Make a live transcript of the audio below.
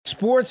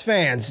Sports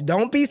fans,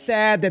 don't be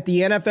sad that the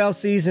NFL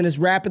season is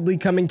rapidly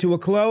coming to a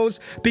close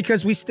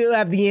because we still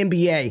have the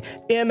NBA,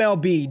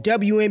 MLB,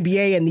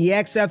 WNBA, and the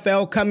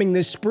XFL coming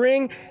this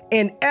spring,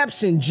 and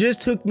Epson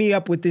just hooked me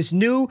up with this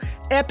new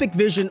Epic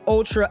Vision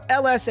Ultra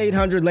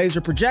LS800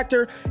 laser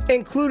projector,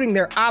 including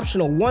their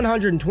optional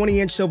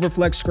 120-inch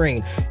Silverflex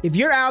screen. If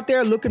you're out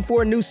there looking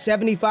for a new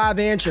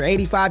 75-inch or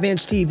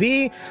 85-inch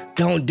TV,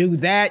 don't do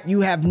that.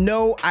 You have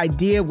no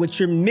idea what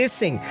you're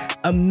missing.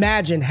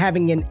 Imagine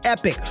having an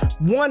epic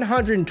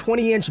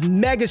 120-inch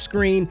mega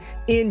screen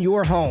in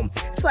your home.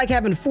 It's like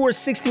having 4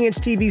 60-inch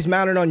TVs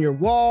mounted on your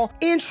wall.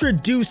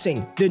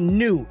 Introducing the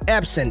new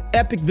Epson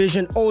Epic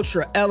Vision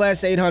Ultra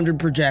LS800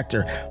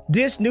 projector.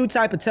 This new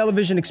type of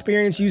television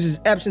experience uses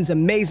Epson's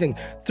amazing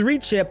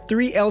 3-chip,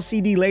 3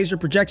 LCD laser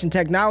projection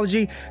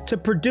technology to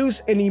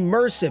produce an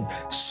immersive,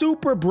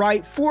 super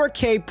bright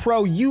 4K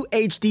Pro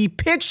UHD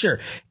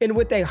picture. And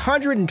with a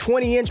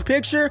 120-inch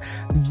picture,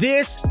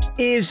 this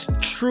is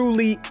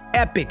truly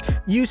epic.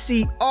 You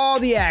see all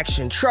the action.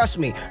 Trust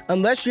me,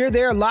 unless you're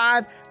there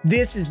live,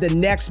 this is the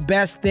next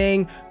best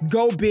thing.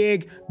 Go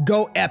big,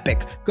 go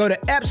epic. Go to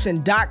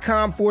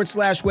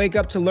Epson.com/wake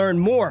up to learn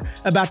more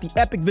about the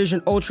Epic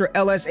Vision Ultra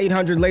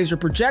LS800 laser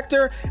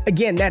projector.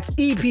 Again, that's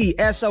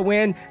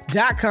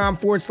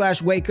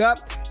EPSON.com/wake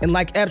up. And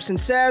like Epson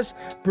says,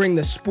 bring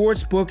the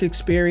sportsbook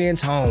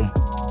experience home.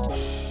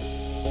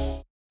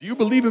 Do you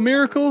believe in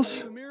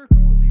miracles?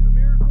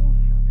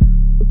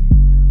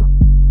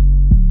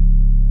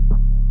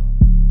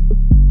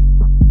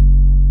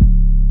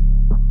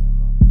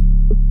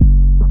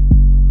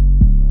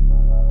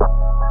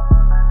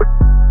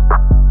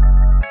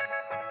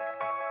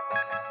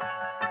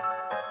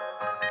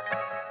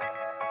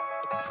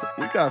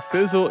 We got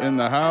Fizzle in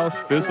the house.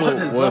 Fizzle,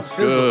 what's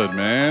good,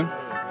 man?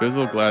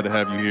 Fizzle, glad to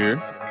have you here.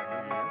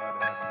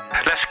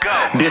 Let's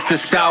go. This the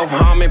South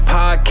Harmon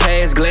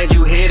Podcast. Glad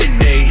you here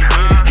today.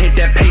 Hit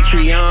that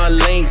Patreon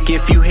link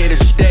if you here to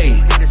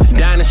stay.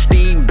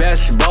 Dynasty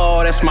best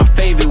ball, that's my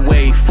favorite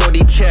way.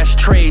 40 chess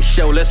trade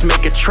show, let's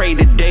make a trade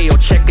today or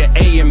check a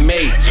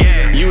AMA.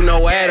 You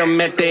know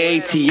Adam at the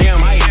ATM.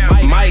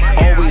 Mike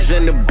always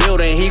in the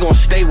building, he gon'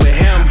 stay with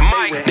him.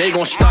 They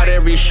gon' start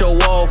every show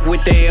off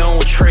with their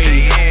own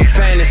trade.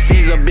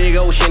 Fantasy's a big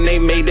ocean, they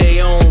made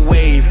their own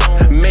wave.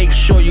 Make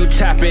sure you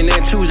tapping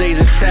in Tuesdays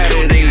and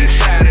Saturdays.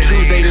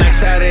 Tuesday night,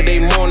 Saturday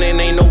morning,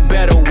 ain't no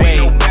better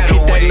way.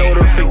 Hit that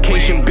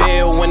notification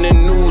bell when the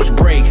news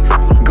break.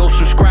 Go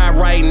subscribe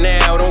right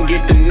now, don't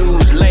get the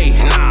news late.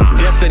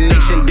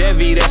 Destination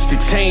Devi, that's the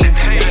team.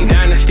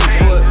 Dynasty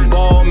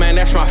football, man,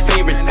 that's my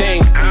favorite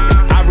thing.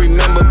 I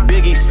remember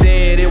Biggie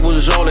said it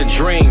was all a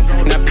dream.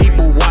 Now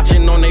people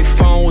watching on their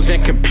phones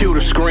and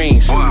computer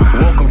screens.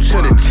 Welcome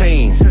to the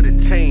team.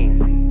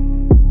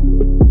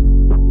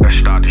 Let's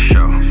start the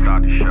show.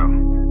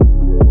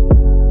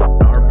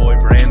 Our boy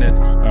Brandon.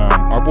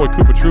 Our boy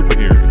Koopa Troopa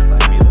here.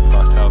 Sign me the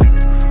fuck up.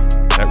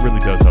 That really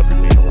does help your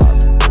team a lot,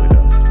 man. It really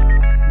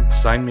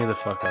does. Sign me the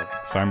fuck up.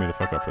 Sign me the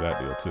fuck up for that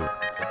deal, too.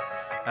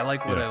 I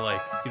like what I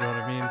like. You know what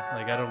I mean?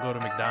 Like, I don't go to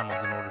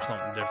McDonald's and order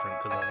something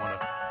different because I want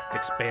to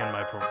expand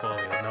my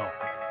portfolio. No.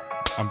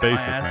 I'm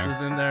basic, my ass man.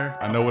 is in there.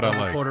 I know what I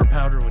like. Quarter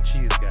pounder with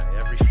cheese guy.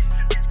 Every time.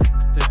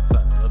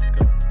 Let's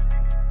go.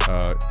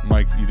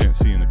 Mike, you didn't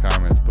see in the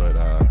comments, but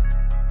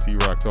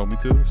T-Rock told me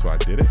to, so I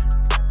did it.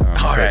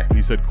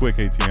 He said, quick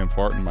ATM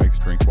fart in Mike's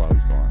drink while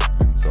he's gone,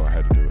 and so I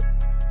had to do it.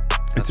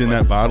 It's in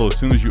that bottle. As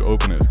soon as you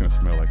open it, it's going to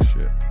smell like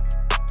shit.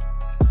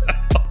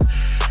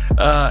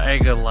 I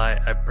ain't gonna lie,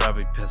 I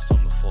probably pissed on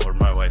the floor.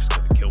 My wife's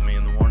gonna kill me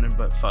in the morning,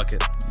 but fuck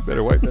it. You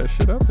better wipe that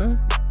shit up, then.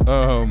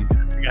 I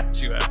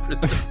got you after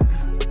this.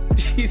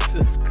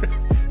 Jesus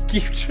Christ.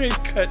 Keep trade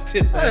cut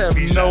tits. I have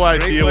no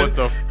idea what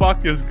the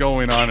fuck is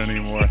going on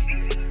anymore.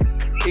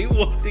 Great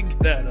one to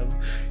get at him.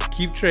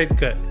 Keep trade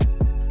cut.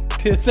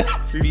 Tits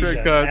ass. Keep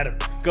trade cut. Adam,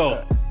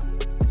 go.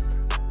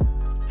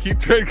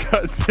 Keep trade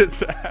cut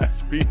tits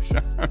ass.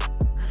 Bijan.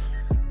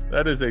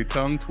 That is a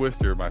tongue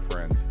twister, my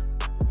friends.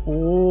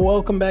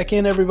 Welcome back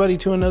in, everybody,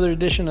 to another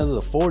edition of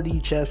the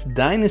 4D Chess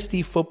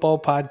Dynasty Football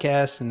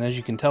Podcast. And as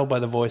you can tell by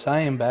the voice,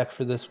 I am back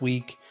for this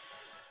week.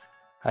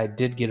 I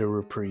did get a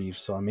reprieve,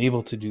 so I'm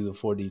able to do the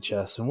 4D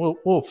Chess, and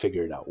we'll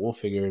figure it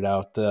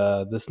out.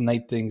 This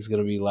night thing's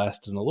going to be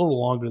lasting a little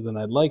longer than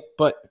I'd like,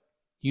 but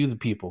you, the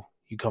people,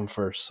 you come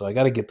first. So I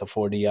got to get the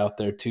 4D out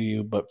there to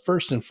you. But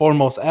first and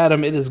foremost,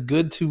 Adam, it is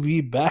good to be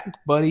back,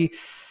 buddy.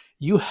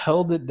 You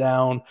held it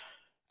down.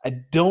 I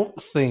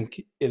don't think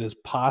it is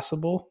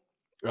possible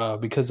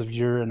because of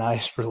your and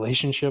I's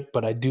relationship,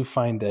 but I do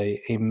find a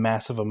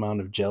massive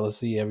amount of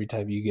jealousy every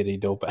time you get a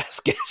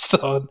dope-ass guest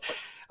on.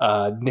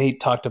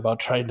 Nate talked about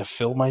trying to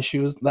fill my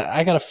shoes.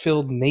 I got to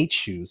fill Nate's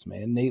shoes,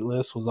 man. Nate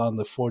Liss was on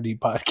the 4D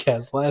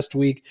podcast last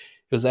week.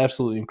 It was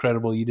absolutely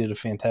incredible. You did a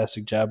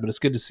fantastic job, but it's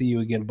good to see you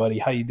again, buddy.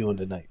 How you doing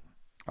tonight?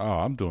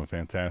 Oh, I'm doing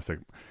fantastic.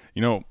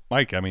 You know,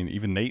 Mike, I mean,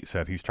 even Nate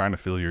said he's trying to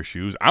fill your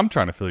shoes. I'm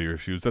trying to fill your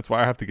shoes. That's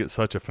why I have to get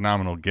such a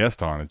phenomenal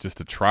guest on, is just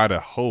to try to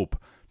hope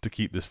to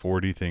keep this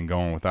 4D thing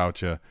going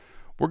without you.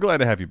 We're glad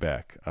to have you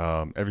back.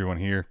 Everyone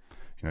here,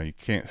 you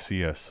can't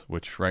see us,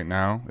 which right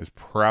now is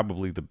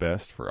probably the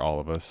best for all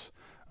of us.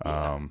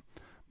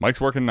 Mike's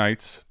working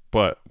nights,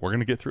 but we're going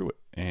to get through it.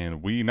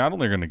 And we not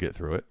only are going to get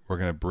through it, we're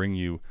going to bring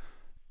you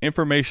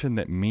information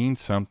that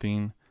means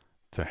something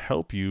to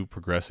help you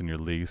progress in your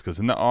leagues. Because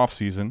in the off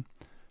season,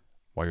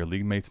 while your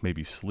league mates may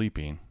be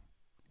sleeping,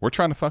 we're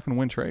trying to fucking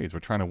win trades. We're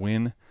trying to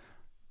win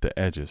the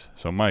edges.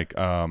 So, Mike,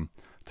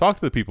 talk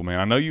to the people, man.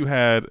 I know you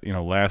had,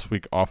 last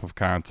week off of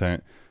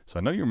content, so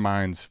I know your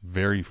mind's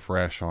very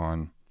fresh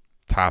on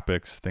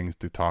topics, things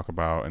to talk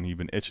about, and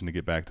even itching to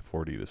get back to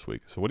 4D this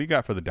week. So what do you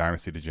got for the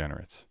Dynasty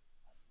Degenerates?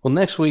 Well,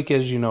 next week,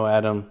 as you know,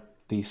 Adam,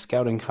 the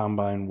Scouting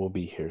Combine will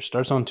be here.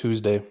 Starts on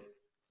Tuesday.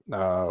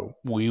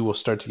 We will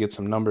start to get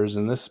some numbers,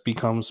 and this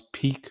becomes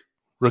peak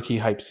rookie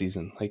hype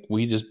season. Like,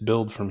 we just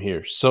build from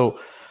here. So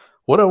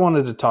what I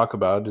wanted to talk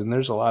about, and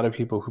there's a lot of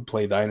people who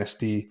play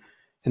Dynasty,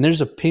 and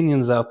there's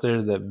opinions out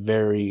there that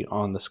vary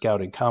on the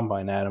Scouting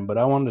Combine, Adam, but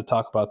I wanted to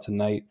talk about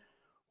tonight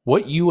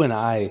what you and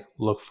I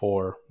look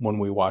for when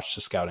we watch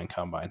the Scouting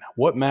Combine.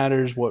 What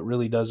matters, what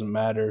really doesn't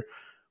matter.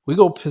 We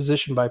go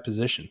position by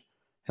position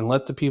and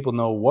let the people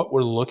know what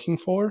we're looking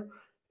for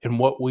and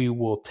what we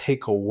will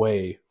take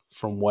away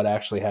from what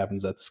actually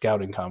happens at the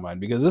Scouting Combine.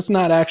 Because it's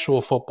not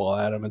actual football,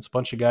 Adam. It's a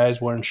bunch of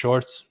guys wearing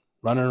shorts,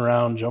 running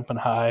around, jumping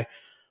high.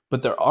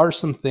 But there are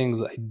some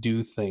things I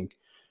do think,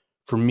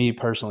 for me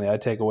personally, I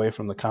take away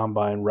from the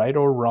Combine, right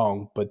or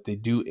wrong, but they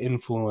do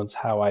influence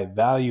how I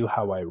value,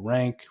 how I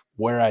rank,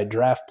 where I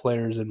draft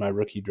players in my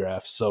rookie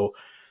draft. So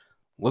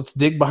let's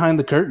dig behind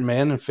the curtain,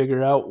 man, and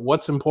figure out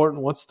what's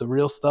important, what's the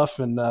real stuff,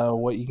 and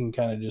what you can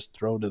kind of just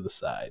throw to the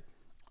side.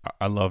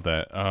 I love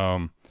that.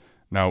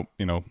 Now,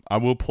 I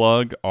will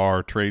plug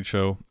our trade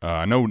show.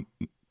 I know,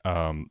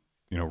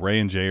 Ray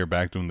and Jay are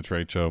back doing the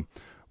trade show.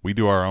 We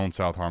do our own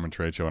South Harmon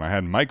trade show, and I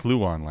had Mike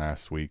Lou on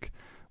last week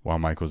while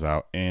Mike was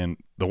out. And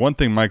the one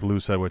thing Mike Lou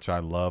said, which I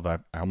love, I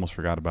almost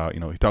forgot about, he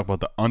talked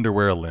about the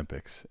Underwear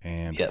Olympics.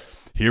 And yes,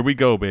 here we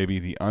go, baby,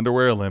 the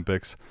Underwear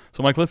Olympics.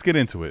 So, Mike, let's get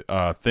into it.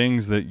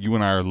 Things that you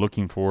and I are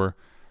looking for.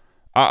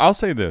 I'll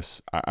say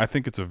this. I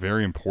think it's a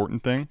very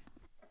important thing.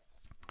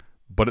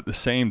 But at the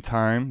same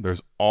time,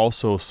 there's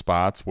also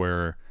spots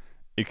where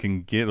it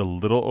can get a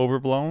little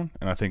overblown.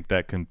 And I think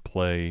that can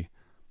play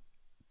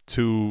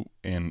to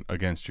and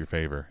against your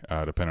favor,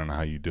 depending on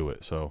how you do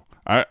it. So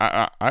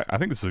I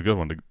think this is a good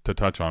one to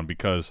touch on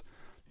because,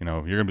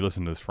 you're going to be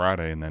listening to this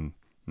Friday, and then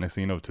next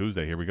thing you know,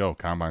 Tuesday, here we go.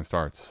 Combine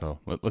starts. So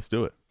let's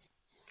do it.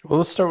 Well,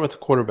 let's start with the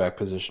quarterback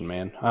position,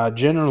 man.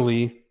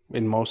 Generally,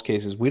 in most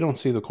cases, we don't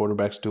see the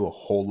quarterbacks do a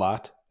whole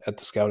lot at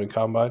the Scouting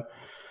Combine.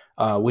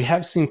 We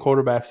have seen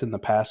quarterbacks in the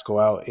past go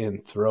out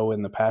and throw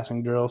in the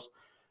passing drills.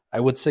 I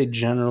would say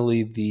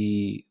generally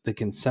the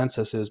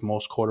consensus is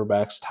most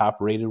quarterbacks,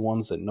 top-rated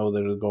ones that know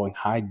that are going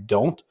high,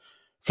 don't,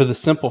 for the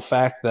simple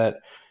fact that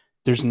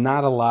there's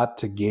not a lot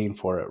to gain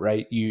for it,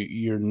 right?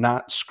 You're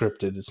not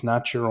scripted. It's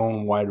not your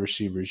own wide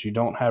receivers. You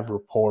don't have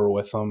rapport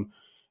with them.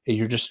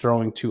 You're just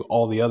throwing to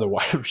all the other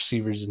wide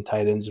receivers and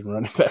tight ends and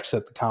running backs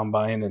at the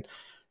Combine, and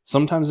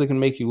sometimes it can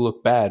make you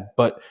look bad.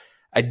 But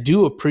I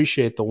do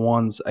appreciate the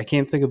ones. I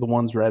can't think of the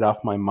ones right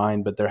off my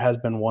mind, but there has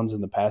been ones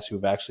in the past who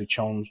have actually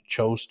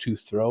chose to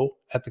throw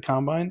at the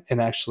Combine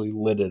and actually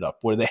lit it up,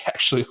 where they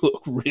actually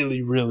look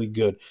really, really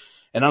good.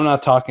 And I'm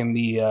not talking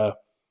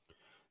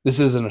this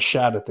isn't a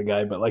shot at the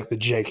guy, but like the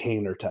Jake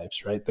Haener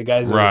types, right? The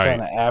guys that are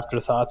kind of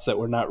afterthoughts that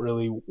we're not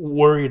really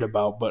worried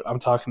about, but I'm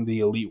talking the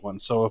elite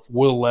ones. So if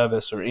Will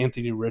Levis or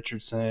Anthony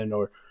Richardson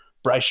or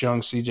Bryce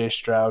Young, CJ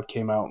Stroud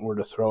came out and were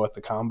to throw at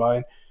the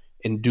Combine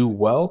and do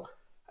well,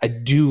 I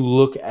do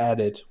look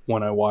at it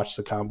when I watch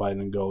the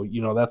Combine and go,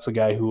 that's a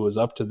guy who was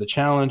up to the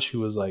challenge,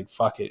 who was like,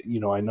 fuck it.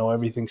 I know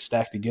everything's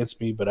stacked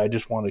against me, but I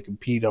just want to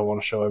compete. I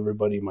want to show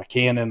everybody my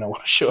cannon. I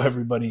want to show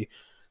everybody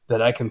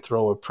that I can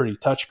throw a pretty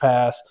touch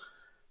pass.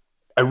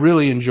 I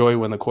really enjoy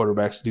when the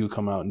quarterbacks do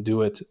come out and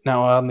do it.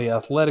 Now, on the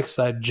athletic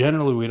side,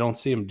 generally we don't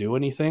see them do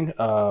anything.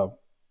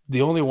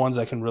 The only ones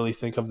I can really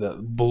think of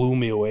that blew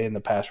me away in the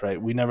past, right?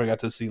 We never got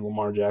to see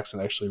Lamar Jackson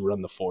actually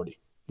run the 40.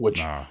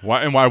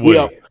 Why would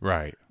he?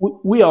 Right.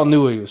 We all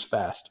knew he was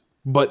fast.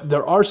 But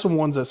there are some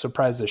ones that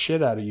surprise the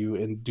shit out of you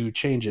and do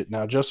change it.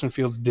 Now, Justin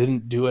Fields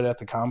didn't do it at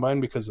the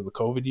Combine because of the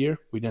COVID year.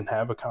 We didn't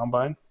have a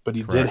Combine, but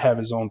he did have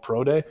his own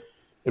pro day.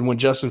 And when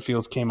Justin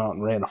Fields came out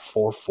and ran a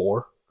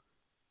 4.4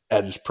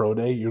 at his pro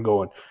day, you're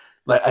going,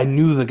 like, I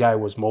knew the guy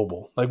was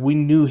mobile. Like, we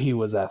knew he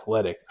was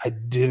athletic. I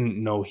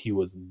didn't know he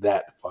was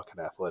that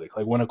fucking athletic.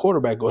 Like, when a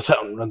quarterback goes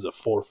out and runs a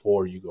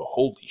 4.4, you go,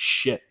 holy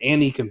shit.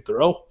 And he can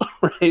throw,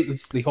 right?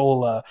 It's the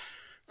whole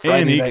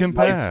Friday and he Night can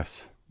Lights.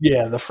 pass.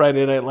 Yeah, the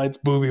Friday Night Lights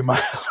Booby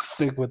Miles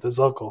thing with his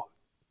uncle.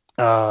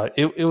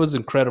 It was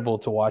incredible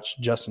to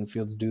watch Justin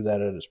Fields do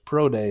that at his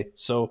pro day.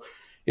 So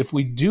if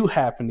we do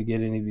happen to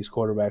get any of these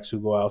quarterbacks who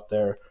go out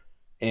there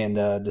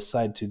and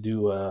decide to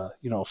do a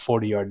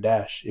 40-yard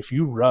dash, if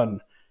you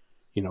run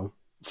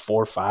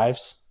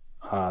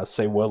 4.5s,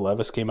 say Will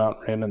Levis came out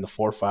and ran in the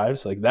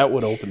 4.5s, like that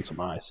would open some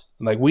eyes.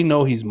 Like, we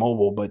know he's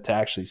mobile, but to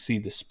actually see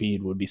the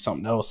speed would be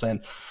something else.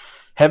 And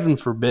heaven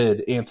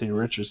forbid Anthony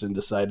Richardson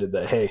decided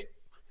that, hey,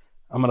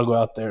 I'm going to go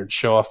out there and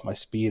show off my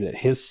speed at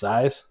his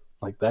size.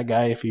 Like that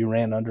guy, if he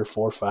ran under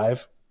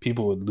 4.5,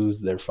 people would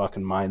lose their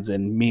fucking minds,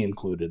 and me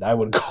included. I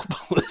would go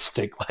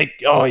ballistic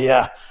like, oh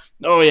yeah,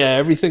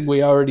 everything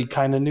we already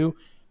kind of knew,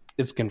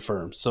 it's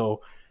confirmed.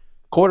 So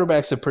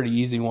quarterback's a pretty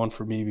easy one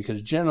for me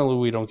because generally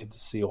we don't get to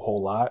see a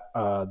whole lot.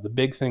 The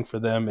big thing for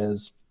them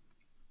is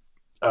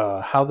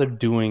how they're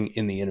doing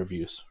in the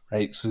interviews,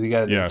 right? So you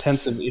got an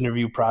intensive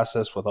interview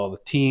process with all the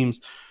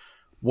teams,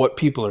 what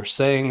people are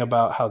saying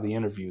about how the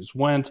interviews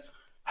went,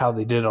 how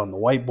they did on the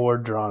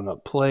whiteboard, drawing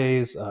up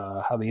plays,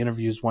 how the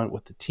interviews went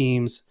with the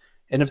teams,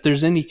 and if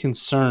there's any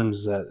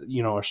concerns that,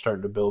 are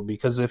starting to build.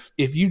 Because if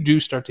you do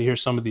start to hear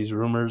some of these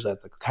rumors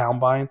at the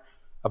combine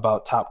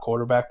about top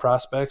quarterback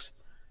prospects,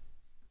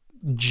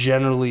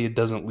 generally it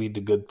doesn't lead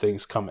to good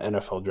things come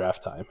NFL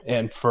draft time.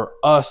 And for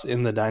us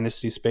in the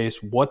dynasty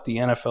space, what the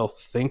NFL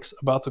thinks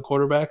about the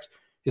quarterbacks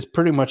is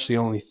pretty much the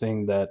only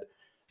thing that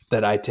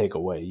I take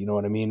away. You know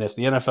what I mean? If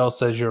the NFL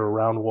says you're a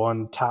round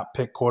one top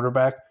pick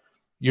quarterback,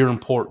 you're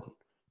important.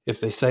 If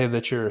they say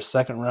that you're a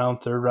second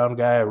round, third round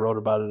guy, I wrote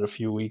about it a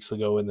few weeks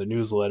ago in the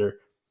newsletter,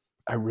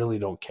 I really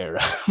don't care.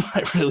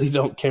 I really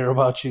don't care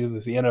about you.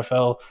 If the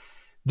NFL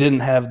didn't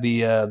have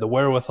the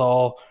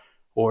wherewithal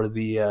or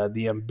the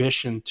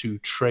ambition to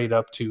trade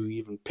up to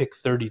even pick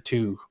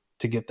 32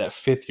 to get that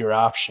fifth-year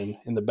option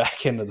in the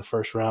back end of the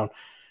first round,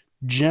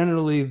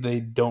 generally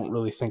they don't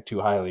really think too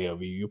highly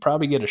of you. You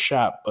probably get a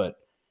shot, but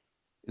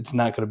it's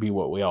not going to be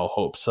what we all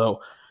hope.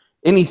 So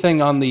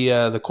anything on the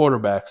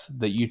quarterbacks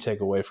that you take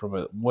away from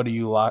it, what are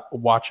you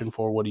watching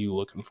for? What are you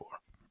looking for?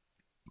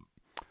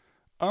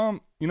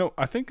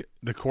 I think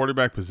the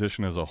quarterback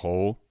position as a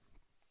whole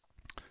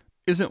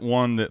isn't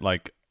one that,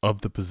 like,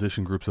 of the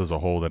position groups as a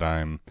whole that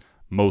I'm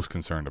most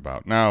concerned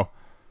about. Now,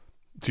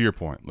 to your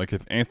point, like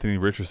if Anthony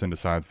Richardson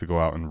decides to go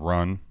out and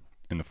run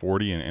in the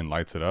 40 and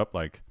lights it up,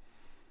 like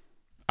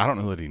I don't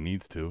know that he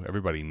needs to.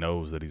 Everybody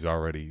knows that he's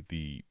already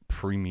the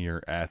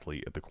premier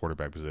athlete at the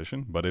quarterback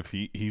position. But if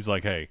he's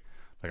like, hey,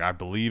 like I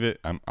believe it,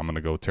 I'm going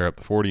to go tear up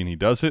the 40 and he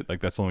does it,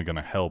 like that's only going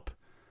to help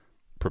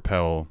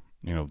propel,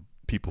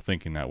 people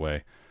thinking that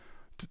way.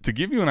 To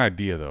give you an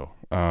idea though,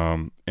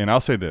 and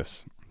I'll say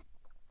this,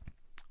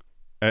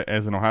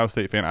 as an Ohio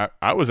State fan,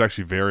 I was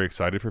actually very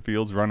excited for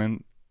Fields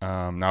running.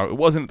 Now it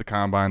wasn't at the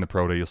combine, the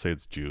pro day. You'll say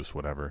it's juice,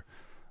 whatever.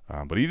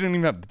 But he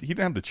didn't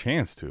have the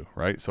chance to,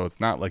 right? So it's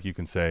not like you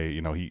can say,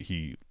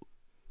 he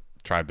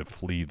tried to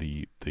flee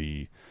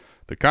the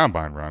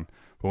combine run.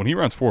 But when he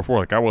runs 4.4,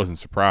 like I wasn't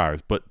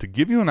surprised. But to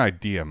give you an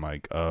idea,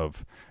 Mike,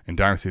 of in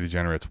Dynasty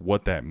Degenerates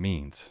what that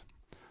means.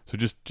 So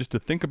just to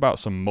think about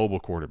some mobile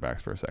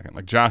quarterbacks for a second,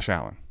 like Josh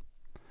Allen.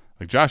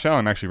 Like Josh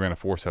Allen actually ran a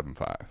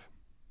 4.75.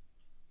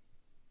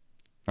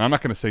 Now, I'm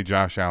not going to say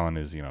Josh Allen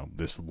is,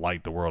 this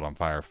light the world on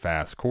fire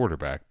fast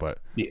quarterback, but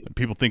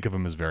people think of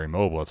him as very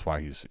mobile. That's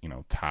why he's,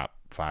 top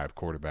 5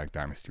 quarterback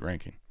dynasty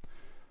ranking.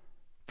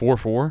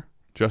 4.4,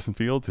 Justin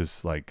Fields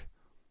is like,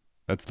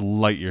 that's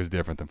light years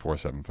different than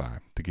 4.75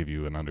 to give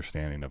you an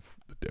understanding of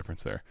the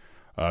difference there.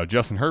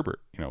 Justin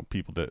Herbert,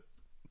 people that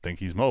think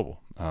he's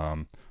mobile,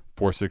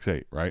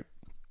 4.68, right?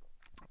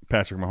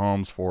 Patrick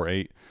Mahomes,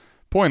 4.8.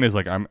 Point is,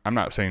 like, I'm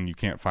not saying you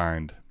can't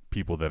find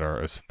people that are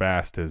as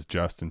fast as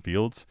Justin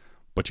Fields,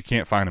 but you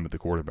can't find him at the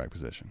quarterback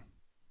position.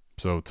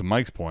 So to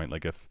Mike's point,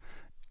 like if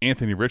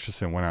Anthony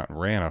Richardson went out and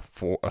ran a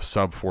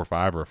sub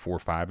 4.5 or a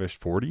 4.5-ish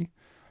 40,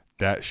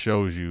 that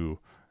shows you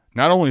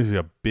not only is he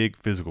a big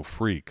physical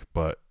freak,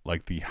 but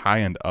like the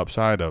high-end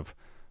upside of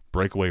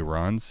breakaway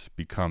runs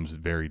becomes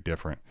very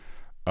different.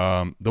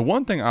 The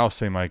one thing I'll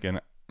say, Mike, and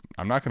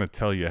I'm not going to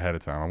tell you ahead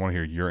of time, I want to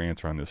hear your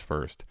answer on this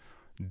first.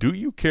 Do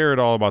you care at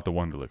all about the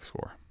Wonderlic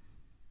score?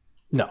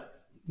 No.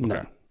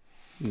 Okay.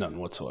 None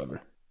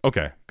whatsoever.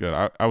 Okay, good.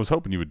 I was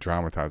hoping you would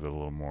dramatize it a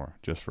little more,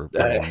 just for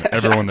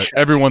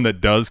everyone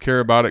that does care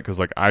about it, because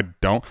like I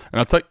don't.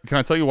 And can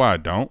I tell you why I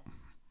don't?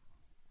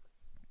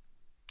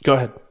 Go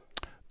ahead.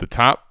 The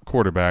top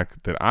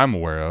quarterback that I'm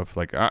aware of,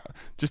 like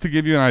just to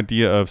give you an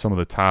idea of some of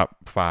the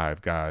top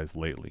 5 guys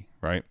lately,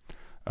 right?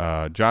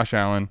 Josh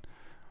Allen,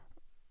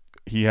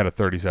 he had a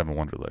 37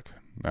 Wonderlic.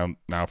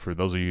 Now for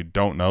those of you who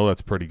don't know,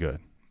 that's pretty good.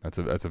 That's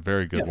a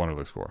very good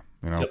Wonderlic score.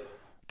 Yep.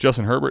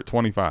 Justin Herbert,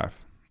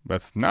 25.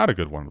 That's not a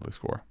good Wonderlic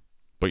score.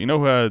 But you know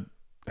who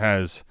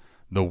has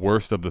the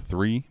worst of the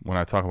 3 when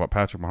I talk about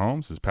Patrick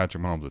Mahomes is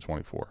Patrick Mahomes at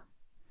 24.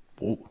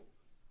 Ooh.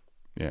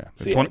 Yeah.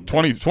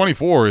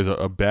 24 is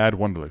a bad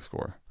Wonderlic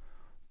score.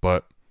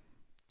 But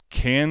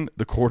can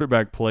the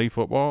quarterback play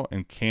football,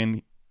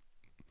 and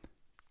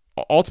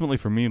ultimately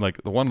for me,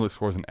 like the Wonderlic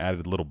score is an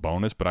added little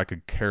bonus, but I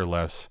could care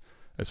less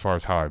as far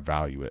as how I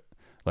value it.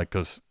 Like,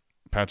 because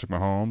Patrick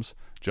Mahomes,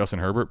 Justin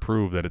Herbert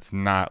prove that it's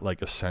not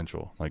like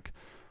essential. Like,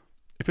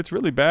 if it's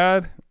really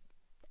bad,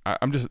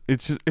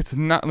 it's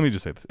not. Let me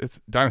just say this: it's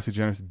Dynasty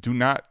Generous. Do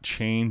not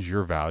change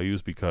your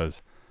values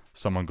because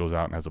someone goes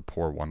out and has a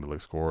poor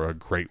Wonderlic score or a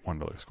great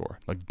Wonderlic score.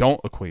 Like,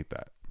 don't equate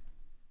that.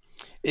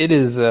 It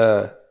is.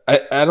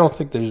 I don't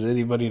think there's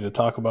anybody to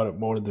talk about it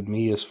more than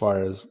me as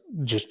far as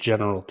just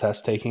general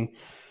test taking.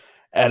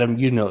 Adam,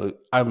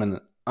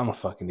 I'm a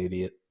fucking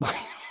idiot.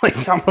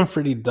 Like, I'm a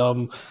pretty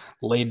dumb,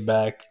 laid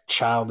back,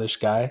 childish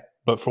guy.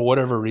 But for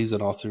whatever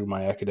reason, all through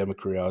my academic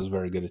career, I was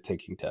very good at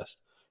taking tests.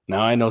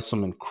 Now, I know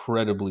some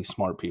incredibly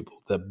smart people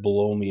that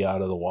blow me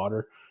out of the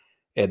water.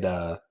 And,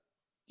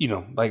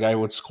 like I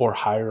would score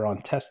higher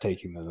on test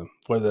taking than them,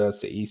 whether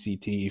that's the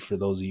ACT for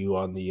those of you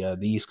on the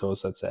East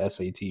Coast, that's the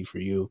SAT for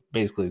you,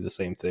 basically the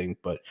same thing.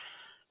 But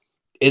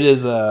it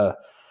is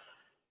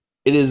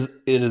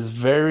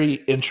very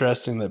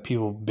interesting that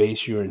people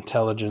base your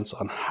intelligence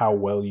on how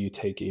well you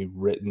take a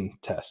written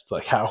test,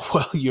 like how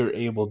well you're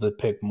able to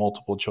pick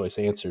multiple choice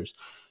answers.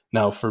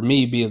 Now, for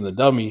me being the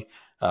dummy,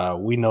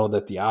 we know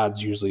that the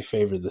odds usually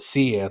favor the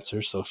C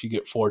answer. So if you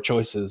get 4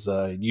 choices,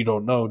 you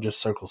don't know, just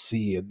circle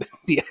C, and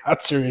the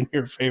odds are in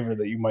your favor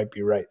that you might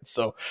be right.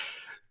 So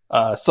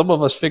some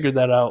of us figured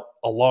that out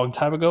a long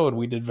time ago, and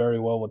we did very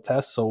well with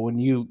tests. So when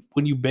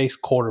you base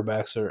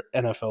quarterbacks or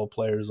NFL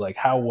players, like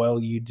how well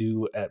you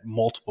do at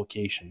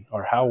multiplication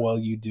or how well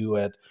you do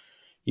at,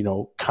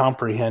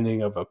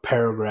 comprehending of a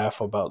paragraph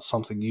about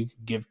something you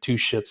could give 2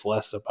 shits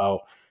less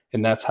about,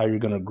 and that's how you're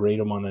going to grade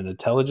them on an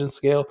intelligence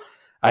scale,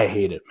 I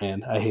hate it,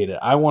 man. I hate it.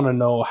 I want to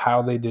know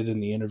how they did in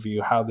the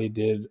interview, how they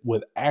did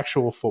with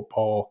actual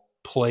football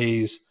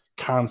plays,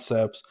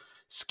 concepts,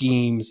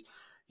 schemes.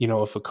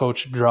 If a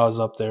coach draws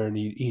up there and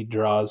he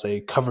draws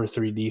a cover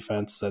 3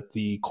 defense that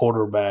the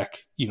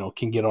quarterback,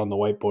 can get on the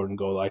whiteboard and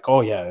go like,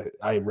 oh yeah,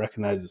 I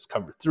recognize it's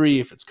cover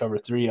 3. If it's cover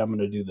 3, I'm going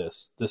to do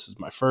this. This is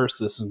my first.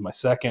 This is my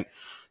second.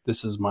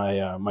 This is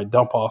my my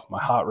dump off, my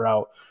hot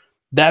route.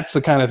 That's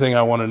the kind of thing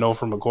I want to know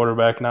from a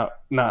quarterback, not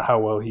how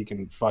well he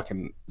can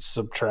fucking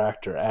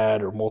subtract or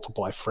add or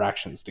multiply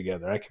fractions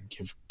together. I could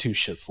give 2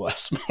 shits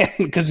less, man,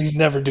 because he's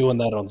never doing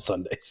that on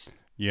Sundays.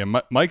 Yeah,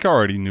 Mike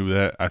already knew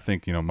that. I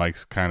think,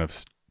 Mike's kind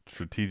of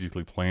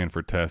strategically planned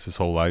for tests his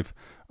whole life.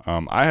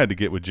 I had to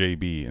get with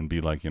JB and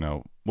be like,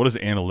 what does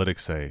analytics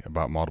say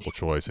about multiple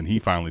choice? And he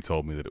finally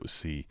told me that it was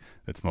C.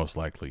 That's most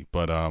likely.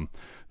 But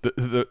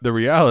the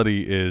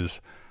reality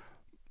is,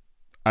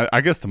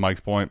 I guess to Mike's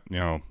point,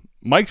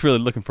 Mike's really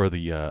looking for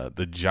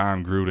the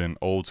John Gruden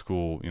old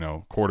school,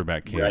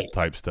 quarterback camp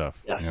type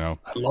stuff. Yes, I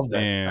love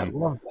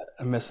that.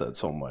 I miss that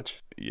so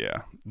much.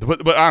 Yeah,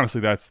 but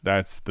honestly, that's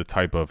the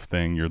type of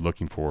thing you're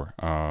looking for.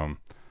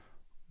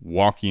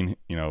 Walking,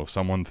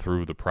 someone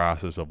through the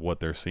process of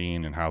what they're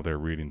seeing and how they're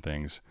reading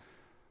things.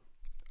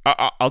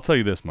 I'll tell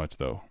you this much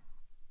though,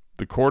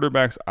 the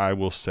quarterbacks, I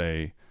will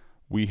say,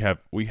 we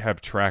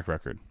have track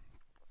record.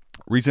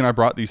 Reason I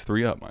brought these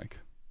 3 up, Mike,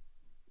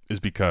 is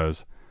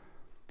because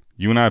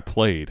you and I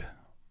played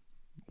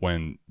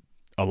when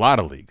a lot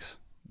of leagues,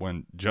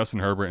 when Justin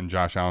Herbert and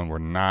Josh Allen were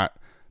not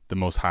the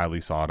most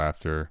highly sought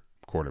after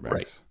quarterbacks.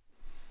 Right.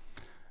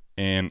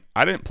 And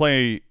I didn't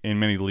play in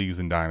many leagues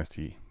in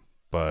Dynasty,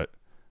 but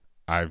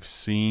I've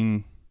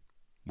seen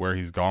where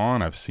he's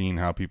gone. I've seen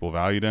how people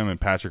valued him,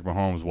 and Patrick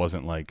Mahomes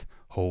wasn't like,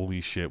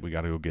 holy shit, we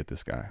got to go get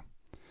this guy.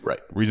 Right.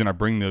 The reason I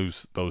bring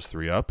those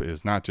 3 up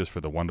is not just for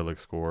the Wonderlic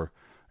score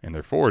in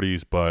their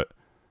 40s, but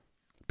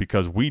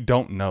because we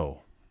don't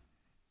know.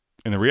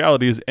 And the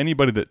reality is,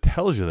 anybody that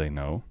tells you they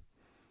know,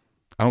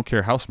 I don't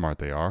care how smart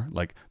they are,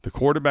 like, the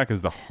quarterback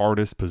is the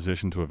hardest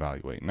position to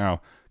evaluate.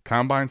 Now,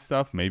 combine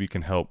stuff maybe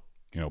can help,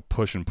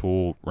 push and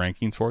pull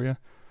rankings for you.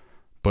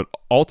 But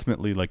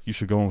ultimately, like, you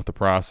should go in with the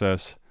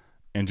process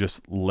and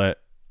just let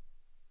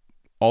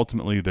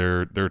ultimately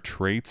their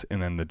traits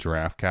and then the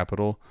draft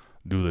capital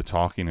do the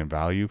talking and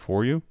value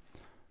for you.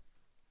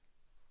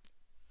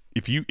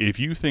 If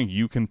you think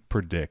you can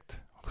predict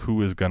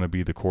who is going to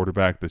be the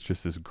quarterback that's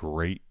just this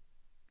great,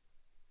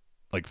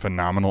 like,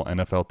 phenomenal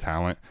NFL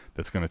talent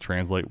that's going to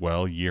translate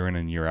well year in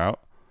and year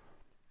out,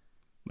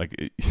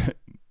 like,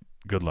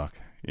 good luck.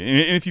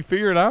 And if you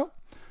figure it out,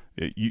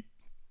 you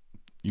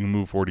can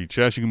move 4D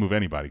chess, you can move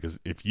anybody, because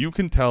if you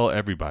can tell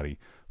everybody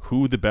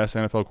who the best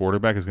NFL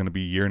quarterback is going to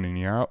be year in and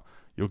year out,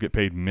 you'll get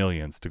paid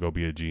millions to go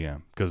be a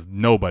GM, because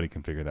nobody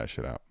can figure that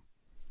shit out.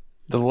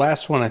 The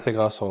last one I think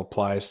also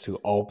applies to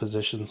all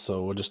positions,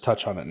 so we'll just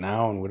touch on it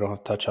now, and we don't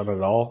have to touch on it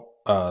at all,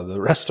 the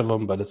rest of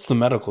them, but it's the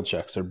medical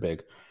checks are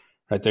big.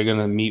 Right, they're going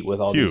to meet with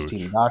all these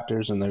team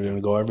doctors, and they're going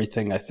to go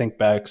everything. I think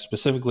back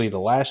specifically to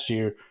last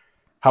year,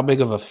 how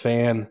big of a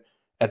fan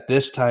at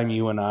this time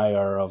you and I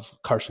are of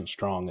Carson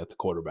Strong at the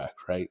quarterback,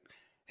 right?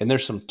 And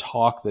there's some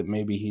talk that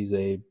maybe he's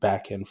a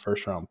back-end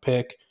first-round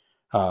pick.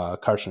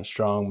 Carson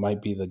Strong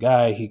might be the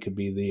guy. He could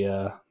be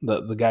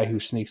the guy who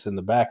sneaks in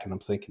the back. And I'm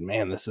thinking,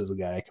 man, this is a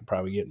guy I could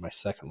probably get in my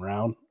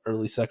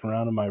early second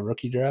round of my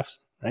rookie drafts,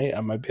 right? I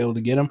might be able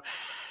to get him.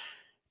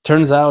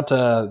 Turns out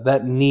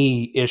that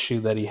knee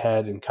issue that he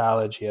had in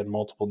college, he had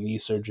multiple knee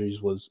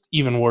surgeries, was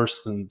even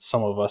worse than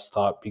some of us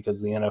thought,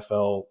 because the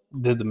NFL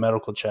did the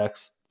medical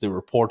checks. The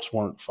reports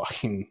weren't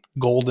fucking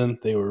golden.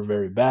 They were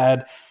very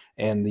bad,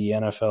 and the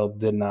NFL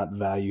did not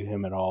value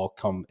him at all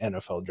come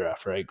NFL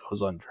draft, right?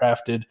 Goes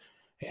undrafted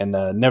and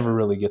never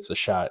really gets a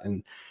shot.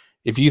 And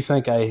if you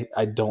think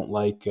I don't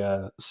like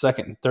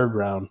second and third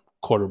round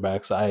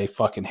quarterbacks, I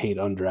fucking hate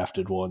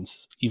undrafted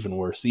ones even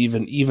worse.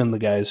 Even the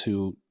guys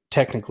who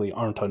technically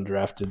aren't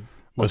undrafted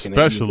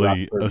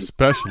Especially,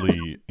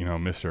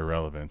 Mr.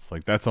 Irrelevance.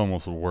 Like, that's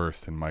almost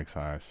worse in Mike's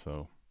eyes.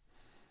 So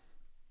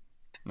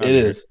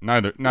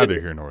neither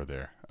here nor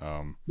there.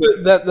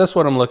 But that's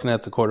what I'm looking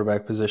at, the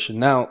quarterback position.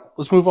 Now,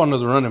 let's move on to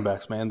the running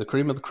backs, man. The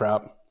cream of the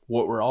crop,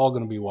 what we're all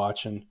going to be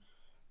watching.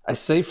 I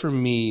say for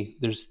me,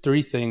 there's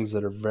three things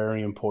that are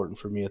very important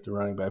for me at the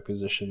running back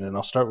position, and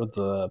I'll start with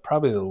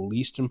probably the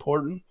least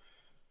important,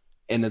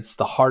 and it's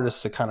the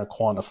hardest to kind of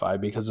quantify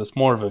because it's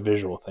more of a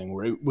visual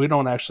thing. We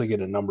don't actually get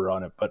a number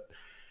on it, but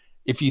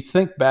if you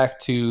think back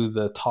to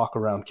the talk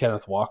around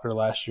Kenneth Walker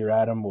last year,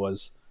 Adam,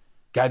 was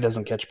guy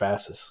doesn't catch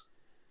passes.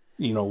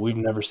 We've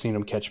never seen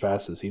him catch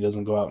passes. He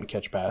doesn't go out and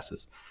catch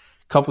passes.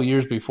 A couple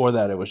years before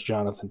that, it was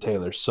Jonathan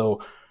Taylor.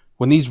 So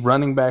when these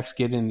running backs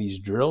get in these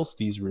drills,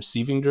 these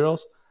receiving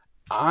drills,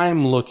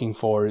 I'm looking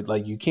for it.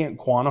 Like, you can't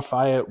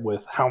quantify it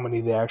with how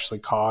many they actually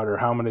caught or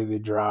how many they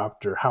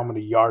dropped or how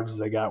many yards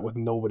they got with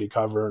nobody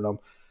covering them,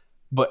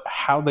 but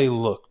how they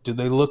look. Do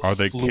they look Are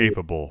they fluid?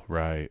 capable?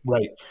 Right.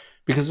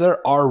 Because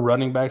there are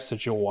running backs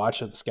that you'll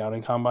watch at the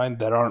scouting combine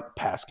that aren't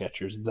pass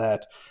catchers,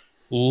 that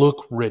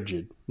look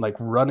rigid. Like,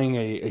 running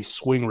a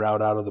swing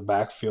route out of the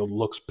backfield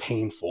looks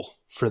painful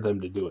for them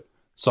to do it.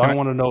 So I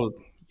want to know.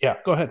 Yeah,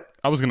 go ahead.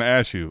 I was going to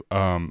ask you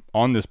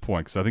on this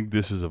point, because I think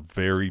this is a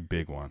very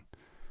big one.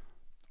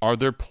 Are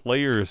there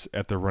players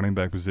at the running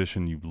back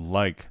position you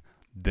like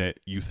that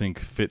you think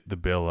fit the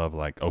bill of,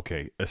 like,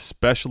 okay,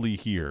 especially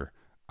here,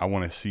 I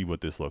want to see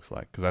what this looks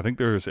like? Because I think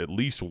there's at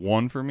least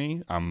one for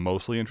me. I'm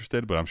mostly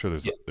interested, but I'm sure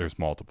there's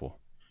multiple.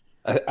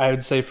 I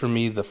would say for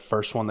me, the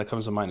first one that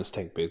comes to mind is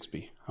Tank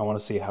Bigsby. I want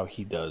to see how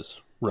he does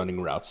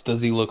running routes.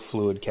 Does he look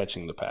fluid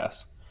catching the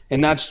pass?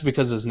 And not just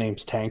because his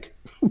name's Tank,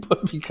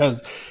 but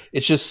because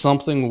it's just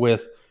something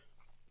with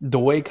the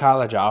way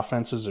college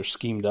offenses are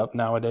schemed up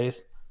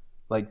nowadays.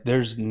 Like,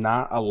 there's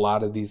not a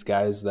lot of these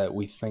guys that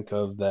we think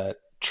of that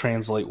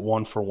translate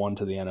one for one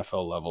to the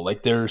NFL level.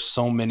 Like, there's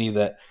so many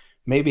that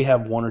maybe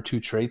have one or two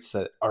traits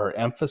that are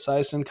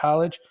emphasized in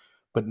college,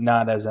 but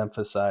not as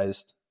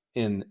emphasized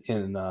in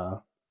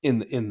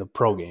the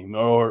pro game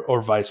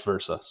or vice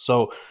versa.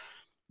 So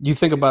you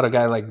think about a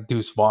guy like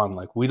Deuce Vaughn,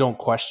 like, we don't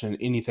question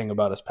anything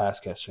about his pass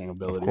catching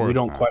ability. We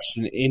don't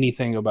question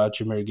anything about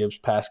Jahmyr Gibbs'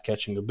 pass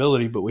catching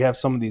ability, but we have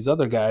some of these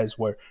other guys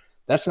where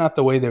that's not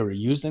the way they were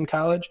used in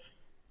college.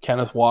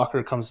 Kenneth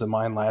Walker comes to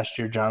mind last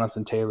year,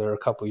 Jonathan Taylor a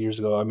couple of years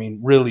ago. I mean,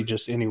 really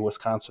just any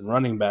Wisconsin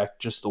running back,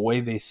 just the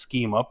way they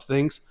scheme up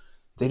things,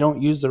 they don't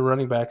use their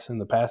running backs in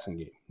the passing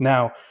game.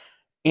 Now,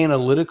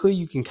 analytically,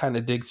 you can kind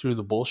of dig through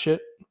the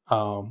bullshit.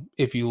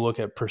 If you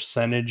look at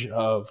percentage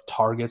of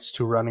targets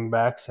to running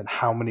backs and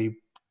how many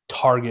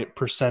target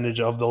percentage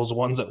of those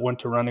ones that went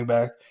to running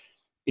back,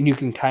 and you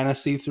can kind of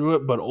see through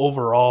it. But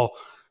overall,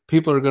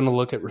 people are going to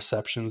look at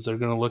receptions. They're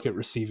going to look at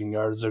receiving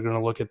yards. They're going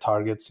to look at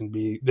targets and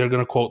they're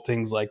going to quote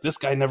things like, this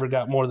guy never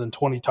got more than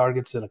 20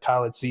 targets in a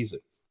college season.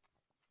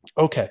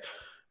 Okay.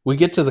 We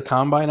get to the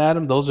combine,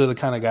 Adam. Those are the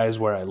kind of guys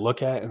where I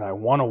look at and I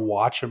want to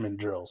watch them in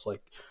drills.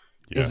 Like,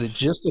 yes. Is it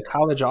just a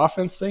college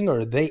offense thing,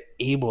 or are they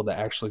able to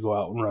actually go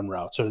out and run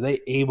routes? Are they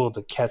able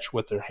to catch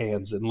with their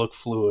hands and look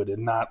fluid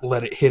and not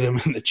let it hit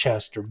them in the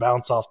chest or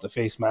bounce off the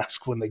face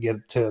mask when they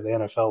get to the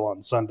NFL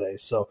on Sunday?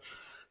 So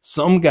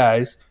some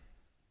guys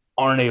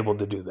aren't able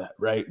to do that,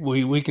 right?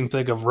 We can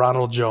think of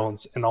Ronald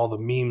Jones and all the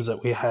memes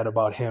that we had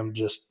about him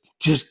just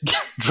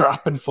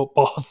dropping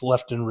footballs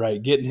left and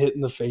right, getting hit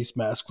in the face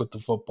mask with the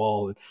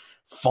football and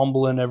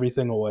fumbling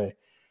everything away.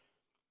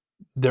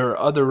 There are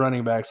other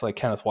running backs like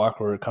Kenneth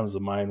Walker where it comes to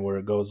mind where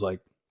it goes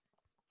like,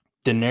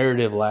 the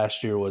narrative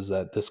last year was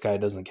that this guy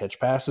doesn't catch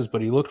passes,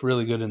 but he looked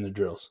really good in the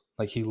drills.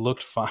 Like, he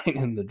looked fine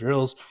in the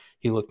drills.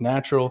 He looked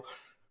natural.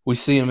 We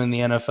see him in the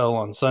NFL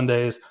on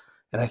Sundays.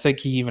 And I think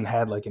he even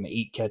had like an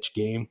 8-catch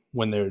game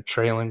when they were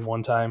trailing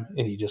one time,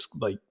 and he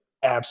just like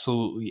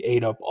absolutely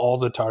ate up all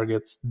the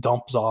targets,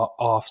 dumps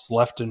offs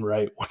left and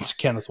right. Once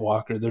Kenneth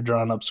Walker, they're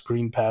drawing up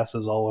screen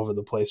passes all over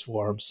the place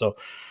for him. So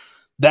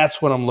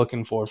that's what I'm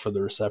looking for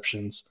the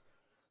receptions.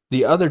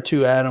 The other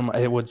two, Adam,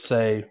 I would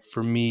say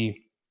for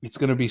me, it's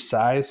going to be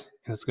size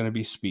and it's going to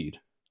be speed.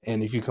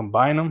 And if you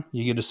combine them,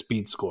 you get a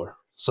speed score.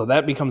 So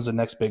that becomes the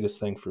next biggest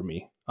thing for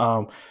me.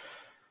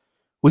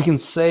 We can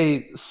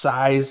say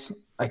size.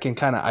 I can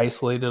kind of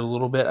isolate it a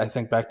little bit. I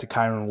think back to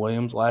Kyren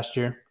Williams last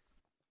year.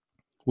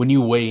 When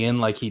you weigh in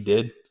like he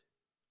did,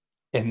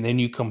 and then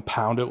you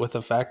compound it with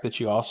the fact that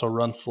you also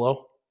run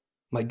slow,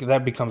 like,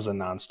 that becomes a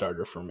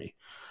non-starter for me.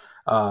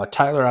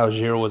 Tyler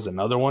Algier was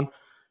another one.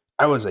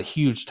 I was a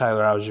huge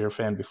Tyler Algier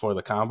fan before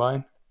the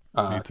combine.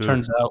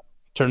 Turns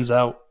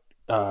out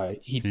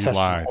he tested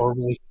lied.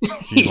 horribly.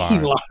 He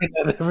lied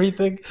at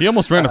everything. He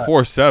almost ran a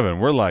 4.7.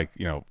 We're like,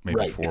 maybe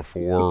Right.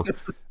 4.4,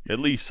 at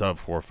least sub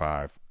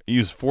 4.5. He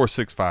was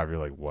 4.65. You're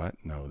like, what?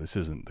 No, this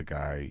isn't the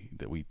guy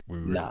that we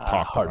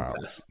talked about.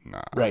 Pass.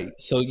 Nah. Right.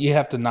 So you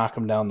have to knock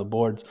him down the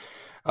boards.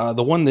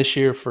 The one this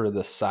year for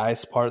the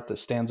size part that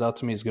stands out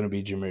to me is going to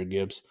be Jahmyr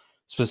Gibbs.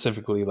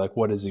 Specifically, like,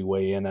 what does he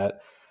weigh in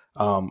at?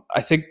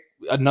 I think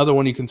another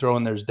one you can throw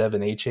in there is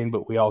Devin Achane,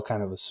 but we all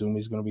kind of assume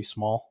he's going to be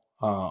small,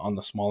 on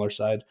the smaller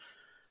side.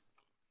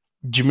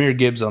 Jahmyr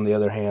Gibbs, on the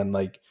other hand,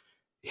 like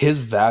his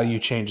value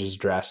changes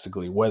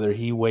drastically, whether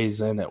he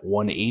weighs in at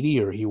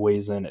 180 or he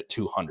weighs in at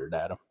 200,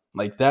 Adam.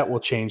 Like that will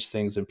change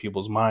things in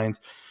people's minds.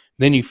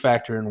 Then you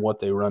factor in what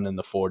they run in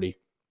the 40,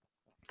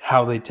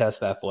 how they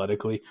test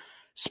athletically.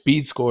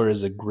 Speed score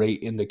is a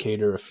great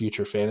indicator of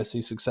future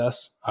fantasy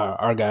success.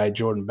 Our guy,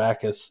 Jordan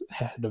Backus,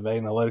 head of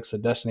analytics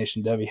at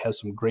Destination Devy, has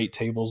some great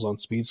tables on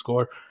speed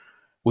score.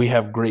 We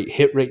have great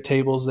hit rate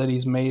tables that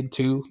he's made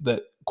too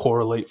that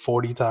correlate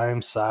 40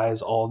 times,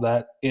 size, all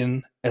that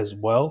in as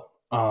well.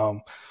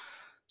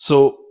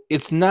 So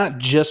it's not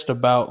just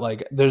about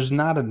like, there's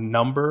not a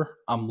number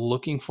I'm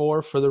looking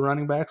for the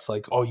running backs.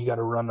 Like, oh, you got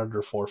to run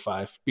under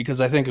 4.5,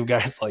 because I think of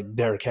guys like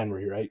Derrick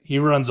Henry, right? He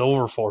runs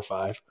over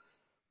 4.5,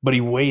 but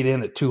he weighed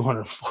in at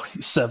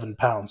 247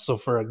 pounds. So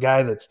for a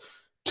guy that's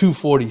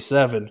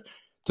 247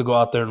 to go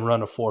out there and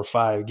run a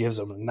 4.5 gives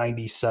him a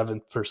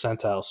 97th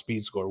percentile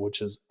speed score,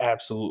 which is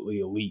absolutely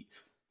elite.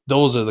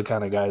 Those are the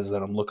kind of guys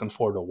that I'm looking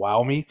for to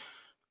wow me.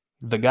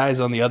 The guys,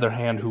 on the other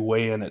hand, who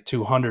weigh in at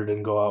 200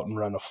 and go out and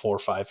run a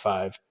 4.55,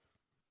 a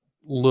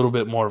little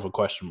bit more of a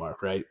question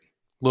mark, right?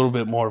 A little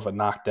bit more of a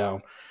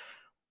knockdown,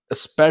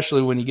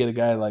 especially when you get a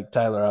guy like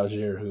Tyler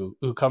Algier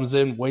who comes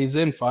in, weighs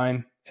in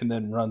fine, and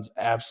then runs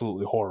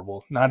absolutely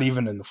horrible. Not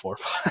even in the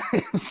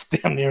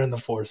 4.5, damn near in the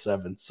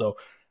 4.7. So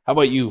how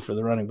about you for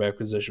the running back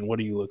position? What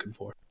are you looking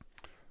for?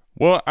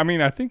 Well, I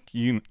mean, I think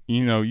you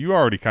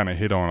already kind of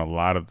hit on a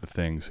lot of the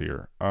things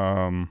here.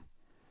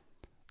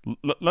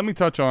 Let me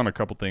touch on a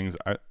couple things.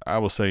 I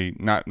will say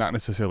not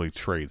necessarily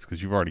trades,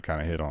 because you've already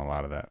kind of hit on a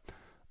lot of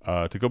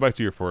that. To go back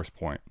to your first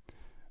point,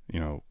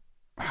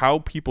 how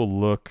people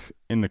look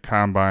in the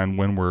combine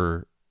when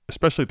we're,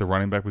 especially at the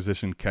running back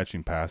position,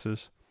 catching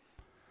passes.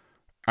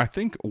 I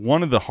think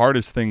one of the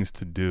hardest things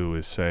to do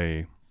is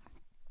say,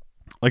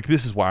 like,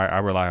 this is why I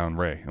rely on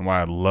Ray and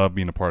why I love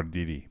being a part of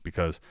DD,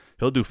 because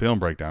he'll do film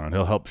breakdown and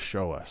he'll help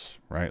show us,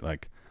 right?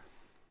 Like,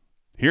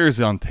 here's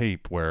on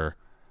tape where,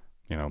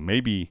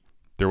 maybe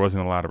there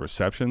wasn't a lot of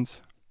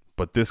receptions,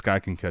 but this guy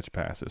can catch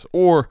passes.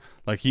 Or,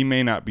 like, he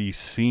may not be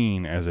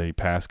seen as a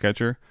pass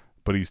catcher,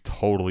 but he's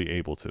totally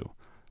able to.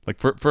 Like,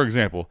 for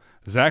example,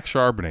 Zach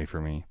Charbonnet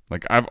for me,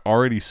 like, I've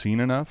already seen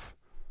enough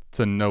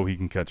to know he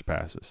can catch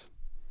passes.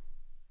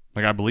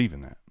 Like, I believe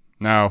in that.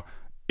 Now,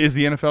 is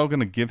the NFL going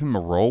to give him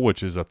a role,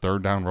 which is a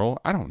third down role?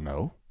 I don't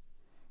know.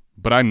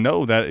 But I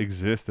know that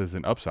exists as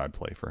an upside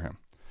play for him.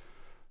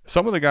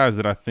 Some of the guys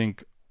that I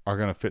think are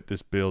going to fit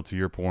this bill, to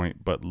your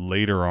point, but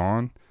later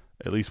on,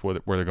 at least where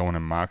they're going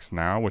in mocks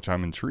now, which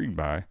I'm intrigued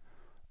by,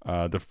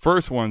 the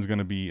first one's going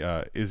to be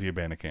Izzy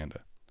Abanikanda.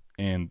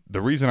 And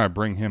the reason I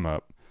bring him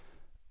up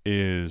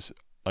is,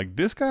 like,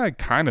 this guy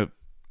kind of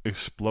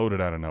exploded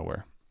out of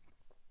nowhere.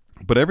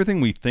 But everything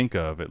we think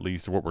of, at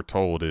least what we're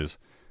told, is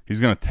he's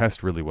going to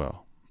test really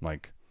well.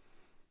 Like,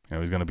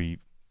 he's going to be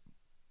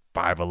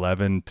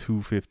 5'11",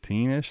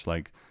 215-ish,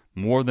 like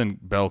more than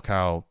bell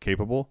cow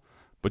capable.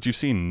 But you've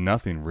seen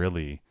nothing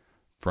really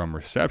from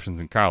receptions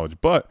in college.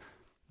 But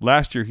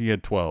last year he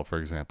had 12, for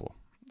example,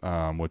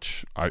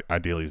 which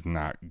ideally is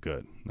not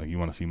good. Like, you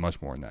want to see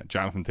much more than that.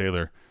 Jonathan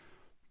Taylor,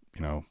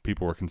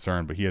 people were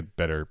concerned, but he had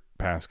better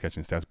pass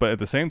catching stats. But at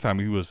the same time,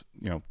 he was,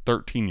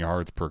 13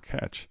 yards per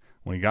catch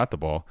when he got the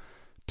ball.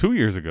 2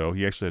 years ago,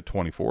 he actually had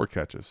 24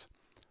 catches.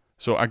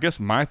 So I guess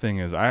my thing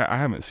is I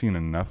haven't seen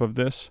enough of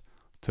this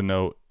to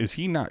know, is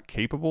he not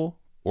capable,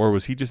 or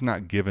was he just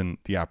not given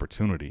the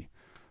opportunity?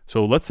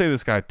 So let's say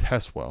this guy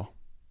tests well,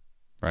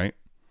 right?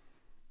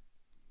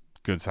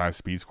 Good size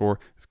speed score.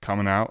 Is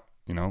coming out,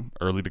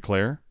 early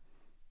declare.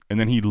 And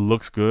then he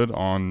looks good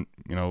on,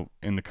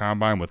 in the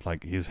combine with,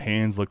 like, his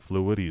hands look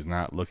fluid. He's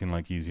not looking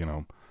like he's,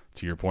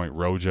 to your point,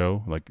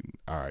 Rojo. Like,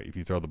 all right, if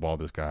you throw the ball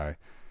to this guy,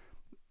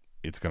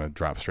 it's going to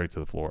drop straight to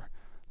the floor.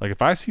 Like,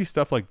 if I see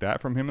stuff like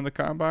that from him in the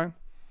combine,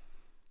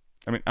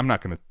 I mean, I'm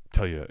not going to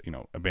tell you,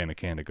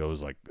 Abanikanda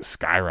goes, like,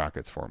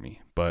 skyrockets for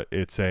me. But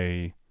it's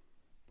a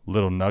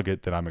little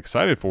nugget that I'm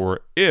excited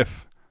for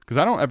because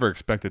I don't ever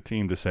expect a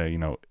team to say,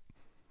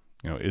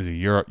 Izzy,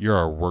 you're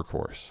our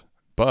workhorse.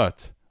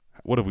 But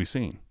what have we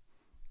seen?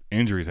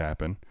 Injuries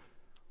happen.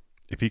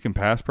 If he can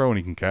pass pro and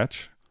he can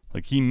catch,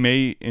 like, he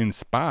may in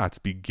spots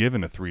be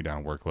given a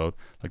 3-down workload.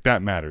 Like,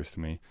 that matters to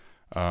me.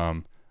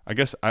 I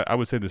guess I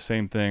would say the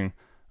same thing.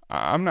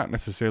 I'm not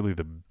necessarily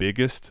the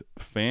biggest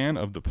fan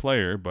of the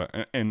player,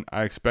 and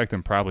I expect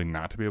him probably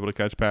not to be able to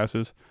catch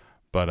passes.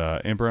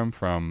 But Ingram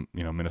from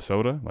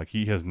Minnesota, like,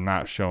 he has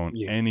not shown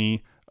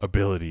any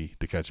ability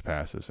to catch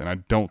passes, and I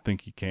don't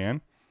think he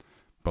can.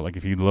 But, like,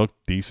 if he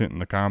looked decent in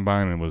the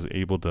combine and was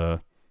able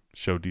to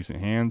show decent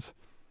hands,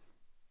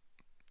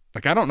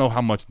 like, I don't know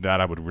how much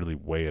that I would really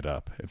weigh it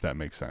up, if that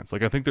makes sense.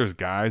 Like, I think there's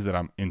guys that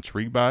I'm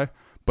intrigued by,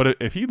 but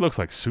if he looks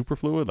like super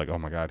fluid, like, oh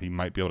my God, he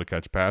might be able to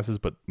catch passes,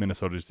 but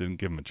Minnesota just didn't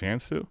give him a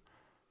chance to.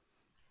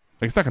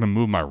 Like, it's not going to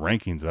move my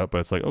rankings up, but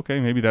it's like, okay,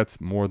 maybe that's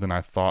more than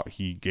I thought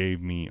he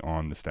gave me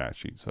on the stat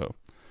sheet. So,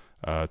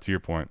 to your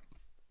point,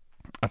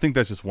 I think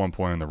that's just one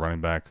point in the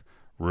running back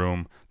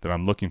room that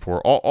I'm looking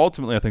for.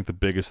 Ultimately, I think the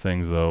biggest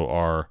things, though,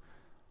 are,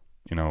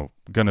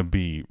 going to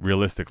be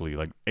realistically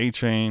like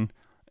A-Chain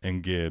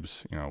and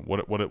Gibbs,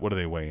 what do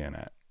they weigh in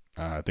at?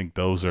 I think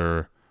those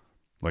are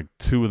like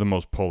two of the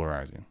most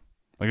polarizing.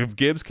 Like if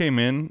Gibbs came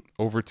in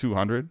over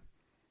 200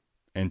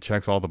 and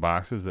checks all the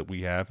boxes that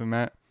we have him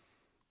at,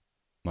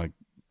 like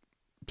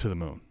to the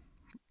moon.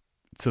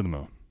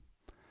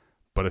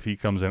 But if he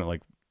comes in at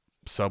like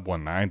sub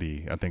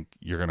 190, I think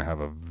you're going to have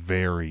a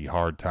very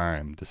hard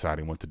time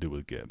deciding what to do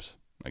with Gibbs.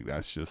 Like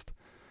that's just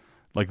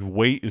like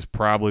weight is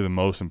probably the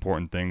most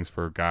important things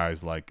for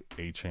guys like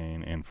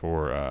A-Chain and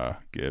for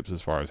Gibbs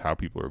as far as how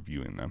people are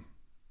viewing them.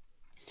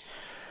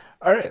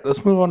 All right,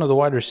 let's move on to the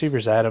wide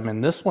receivers, Adam.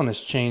 And this one has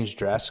changed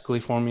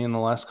drastically for me in the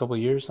last couple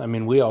of years. I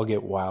mean, we all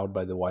get wowed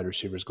by the wide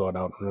receivers going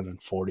out and running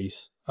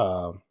 40s.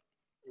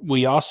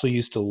 We also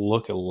used to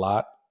look a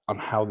lot on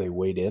how they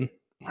weighed in,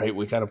 right?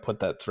 We kind of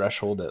put that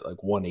threshold at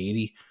like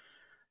 180.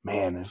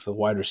 Man, if the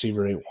wide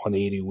receiver ain't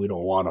 180, we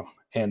don't want him.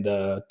 And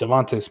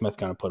Devontae Smith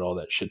kind of put all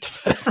that shit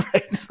to bed,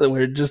 right? So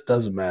where it just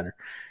doesn't matter.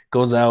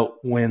 Goes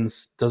out,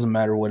 wins, doesn't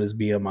matter what his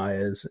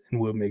BMI is, and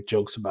we'll make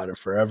jokes about it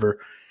forever.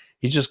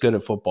 He's just good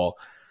at football.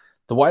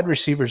 The wide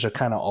receivers are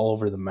kind of all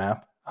over the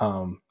map.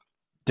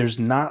 There's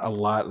not a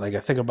lot. Like I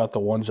think about the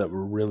ones that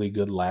were really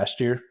good last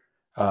year.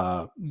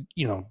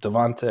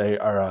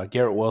 Devontae or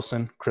Garrett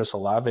Wilson, Chris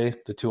Olave,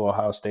 the two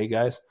Ohio State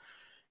guys.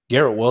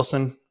 Garrett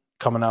Wilson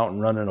coming out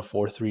and running a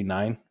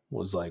 4.39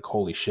 was like,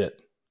 holy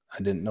shit. I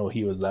didn't know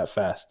he was that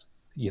fast.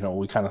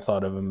 We kind of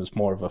thought of him as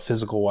more of a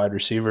physical wide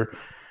receiver.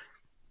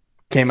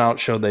 Came out,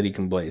 showed that he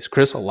can blaze.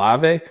 Chris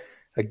Olave,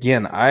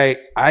 again,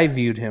 I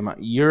viewed him.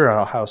 You're an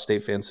Ohio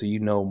State fan, so you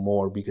know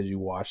more because you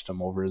watched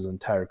him over his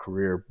entire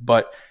career.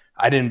 But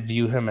I didn't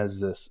view him as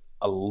this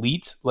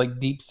elite, like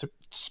deep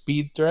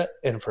speed threat.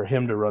 And for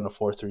him to run a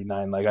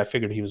 4.39, like I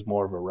figured he was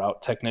more of a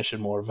route technician,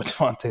 more of a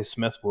Devontae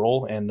Smith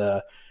role. And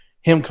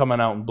him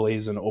coming out and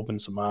blazing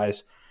opened some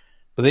eyes.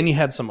 But then you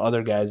had some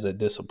other guys that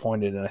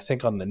disappointed. And I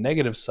think on the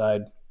negative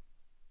side,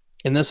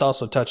 and this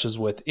also touches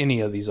with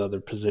any of these other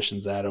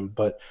positions, Adam,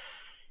 but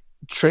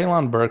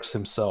Treylon Burks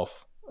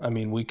himself, I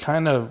mean, we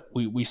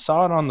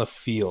saw it on the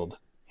field,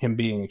 him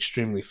being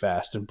extremely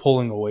fast and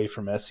pulling away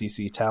from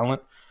SEC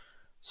talent.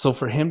 So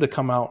for him to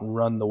come out and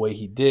run the way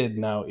he did,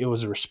 now it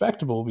was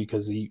respectable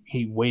because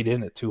he weighed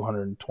in at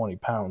 220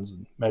 pounds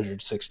and measured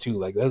 6'2".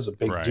 Like that was a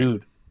big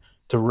dude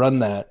to run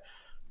that.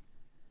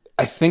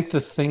 I think the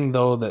thing,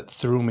 though, that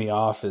threw me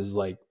off is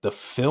like the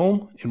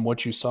film and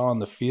what you saw on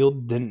the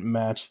field didn't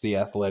match the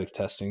athletic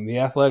testing. The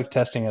athletic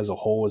testing as a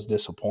whole was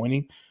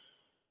disappointing.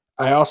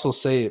 I also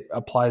say it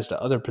applies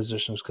to other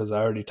positions because I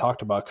already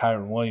talked about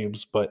Kyren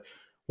Williams, but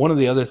one of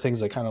the other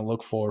things I kind of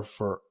look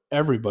for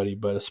everybody,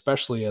 but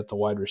especially at the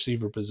wide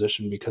receiver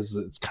position because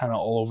it's kind of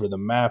all over the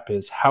map,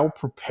 is how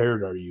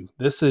prepared are you?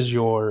 This is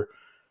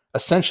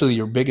essentially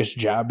your biggest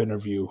job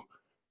interview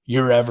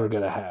you're ever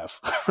going to have,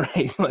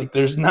 right? Like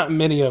there's not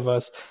many of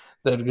us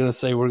that are going to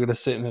say we're going to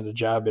sit in a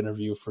job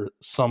interview for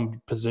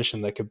some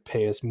position that could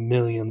pay us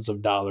millions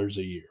of dollars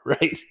a year,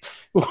 right?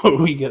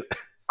 We get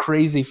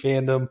crazy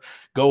fandom,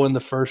 go in the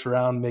first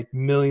round, make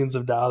millions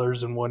of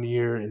dollars in 1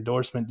 year,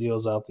 endorsement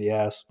deals out the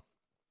ass.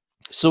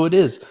 So it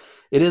is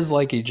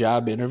like a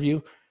job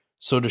interview.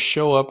 So to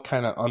show up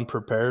kind of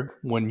unprepared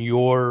when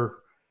your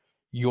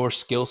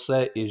skill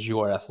set is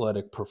your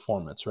athletic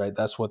performance, right?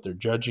 That's what they're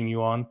judging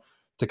you on.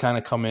 To kind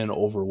of come in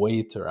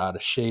overweight or out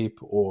of shape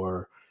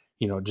or,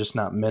 just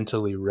not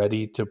mentally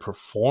ready to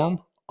perform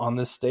on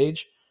this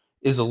stage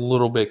is a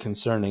little bit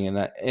concerning.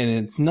 And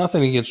it's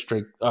nothing against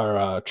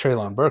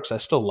Treylon Burks. I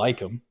still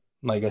like him.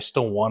 Like I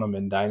still want him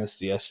in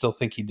Dynasty. I still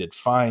think he did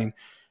fine.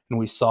 And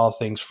we saw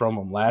things from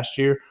him last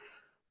year.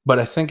 But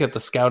I think at the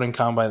scouting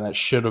combine, that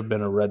should have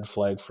been a red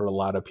flag for a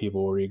lot of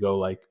people where you go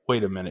like,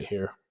 wait a minute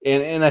here.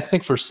 And I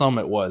think for some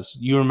it was.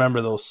 You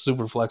remember those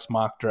Superflex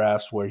mock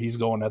drafts where he's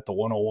going at the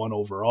 101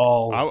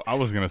 overall. I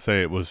was going to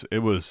say it was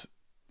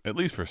at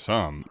least for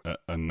some,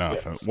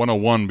 enough. Yeah.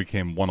 101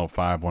 became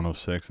 105,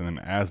 106, and then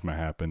asthma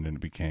happened and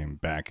it became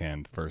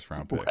back-end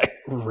first-round pick.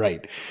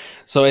 Right.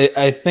 So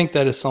I think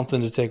that is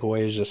something to take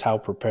away is just how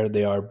prepared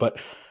they are. But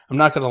I'm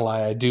not going to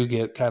lie, I do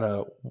get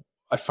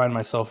I find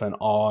myself in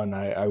awe and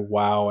I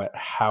wow at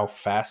how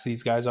fast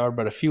these guys are.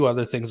 But a few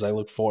other things I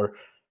look for,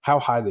 how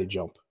high they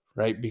jump,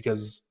 right?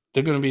 Because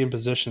they're going to be in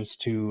positions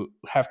to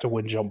have to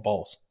win jump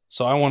balls.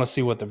 So I want to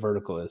see what the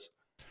vertical is.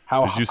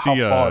 How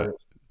far?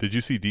 Did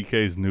you see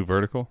DK's new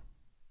vertical?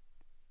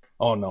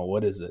 Oh, no.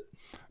 What is it?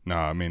 No,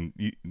 I mean,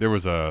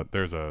 there's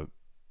a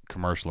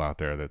commercial out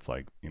there that's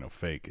like,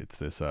 fake. It's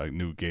this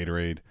new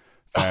Gatorade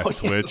fast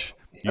twitch.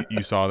 Yeah.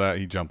 You saw that?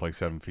 He jumped like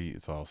 7 feet.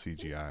 It's all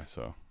CGI,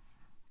 so.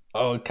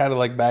 Oh, kind of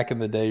like back in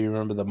the day. You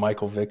remember the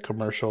Michael Vick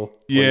commercial?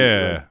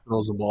 Yeah. He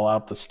throws the ball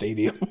out the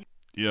stadium.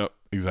 Yep,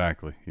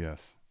 exactly.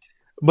 Yes.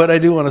 But I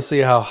do want to see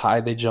how high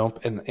they jump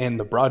and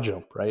the broad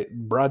jump, right?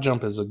 Broad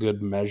jump is a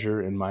good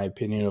measure, in my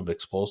opinion, of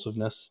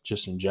explosiveness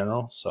just in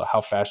general. So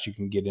how fast you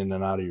can get in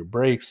and out of your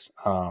breaks,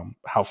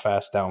 how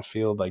fast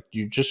downfield, like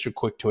your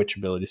quick twitch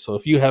ability. So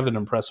if you have an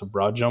impressive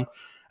broad jump,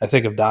 I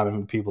think of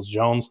Donovan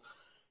Peoples-Jones,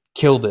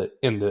 killed it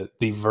in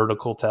the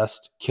vertical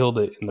test, killed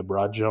it in the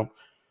broad jump.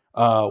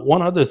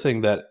 One other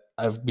thing that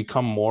I've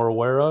become more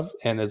aware of,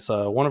 and it's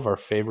one of our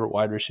favorite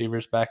wide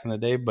receivers back in the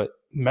day, but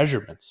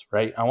measurements,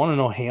 right? I want to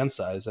know hand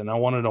size, and I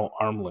want to know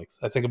arm length.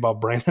 I think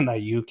about Brandon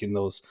Ayuk and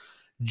those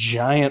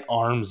giant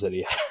arms that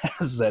he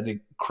has, that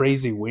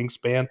crazy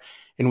wingspan,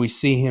 and we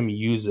see him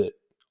use it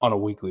on a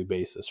weekly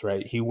basis,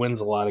 right? He wins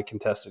a lot of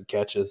contested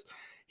catches.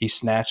 He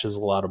snatches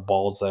a lot of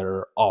balls that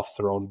are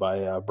off-thrown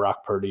by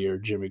Brock Purdy or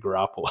Jimmy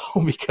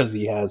Garoppolo because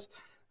he has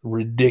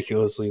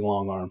ridiculously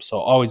long arms. So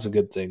always a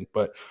good thing.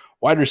 But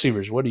wide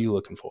receivers, what are you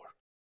looking for?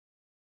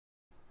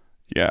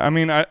 Yeah, I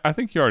mean, I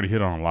think you already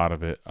hit on a lot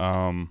of it.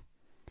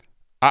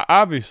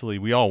 Obviously,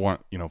 we all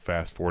want,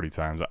 fast 40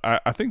 times.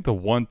 I think the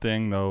one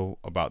thing, though,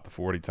 about the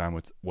 40 time,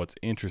 what's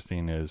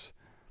interesting is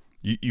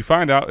you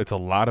find out it's a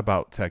lot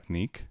about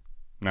technique.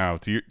 Now,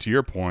 to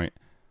your point,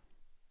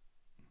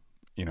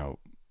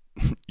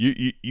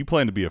 you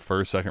plan to be a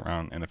first, second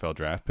round NFL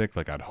draft pick.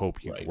 Like, I'd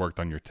hope you've worked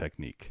on your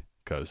technique,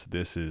 because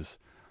this is,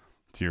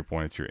 to your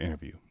point, it's your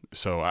interview.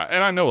 So,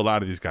 I know a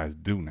lot of these guys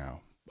do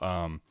now.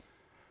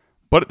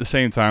 But at the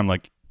same time,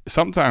 like,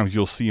 sometimes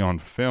you'll see on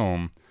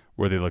film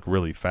where they look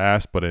really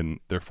fast, but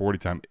in their 40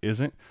 time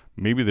isn't.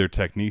 Maybe their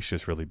technique's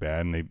just really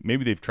bad, and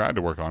maybe they've tried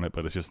to work on it,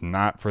 but it's just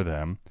not for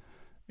them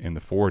in the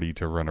 40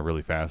 to run a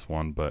really fast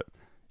one. But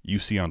you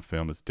see on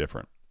film, it's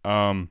different.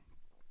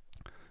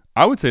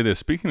 I would say this,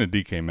 speaking of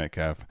DK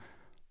Metcalf,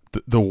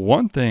 the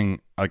one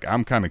thing, like,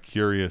 I'm kind of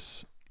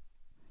curious,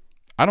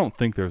 I don't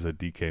think there's a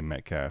DK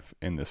Metcalf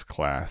in this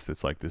class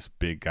that's like this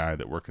big guy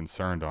that we're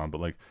concerned on.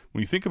 But, like,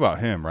 when you think about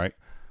him, right,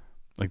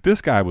 like,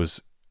 this guy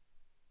was,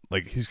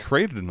 like, he's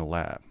created in the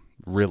lab,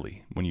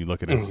 really, when you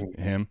look at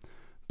him.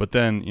 But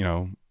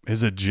then,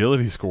 his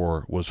agility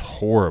score was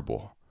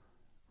horrible,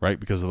 right,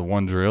 because of the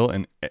one drill.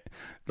 And,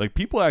 like,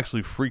 people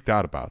actually freaked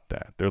out about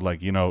that. They're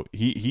like,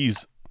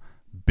 he's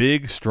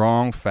big,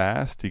 strong,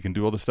 fast. He can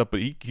do all this stuff,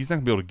 but he's not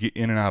going to be able to get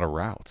in and out of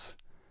routes.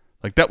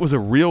 Like, that was a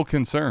real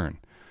concern.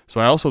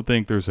 So I also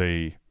think there's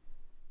a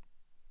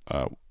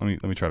let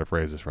me try to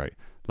phrase this right.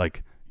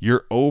 Like,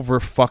 you're over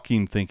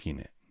fucking thinking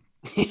it.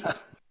 Yeah.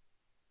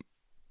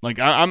 Like,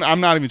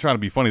 I'm not even trying to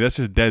be funny. That's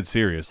just dead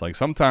serious. Like,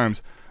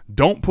 sometimes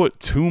don't put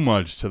too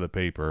much to the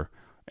paper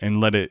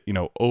and let it,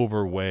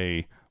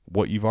 overweigh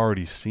what you've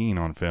already seen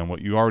on film,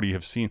 what you already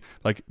have seen.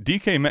 Like,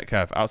 DK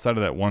Metcalf, outside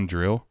of that one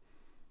drill,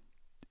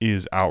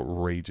 is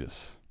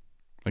outrageous.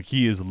 Like,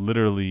 he is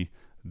literally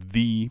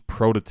the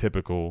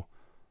prototypical,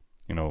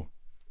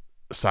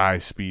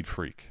 size speed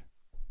freak.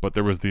 But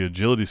there was the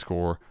agility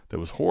score that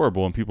was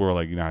horrible, and people were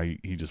like,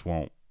 he just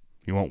won't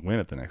win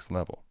at the next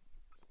level.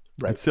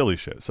 Right. It's silly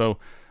shit. So,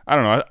 I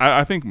don't know.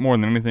 I think more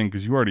than anything,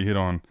 because you already hit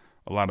on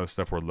a lot of the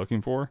stuff we're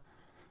looking for,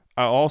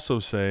 I also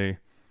say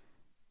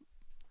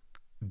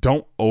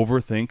don't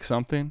overthink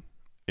something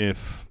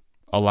if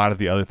a lot of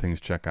the other things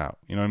check out.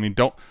 You know what I mean?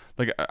 Don't,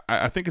 like,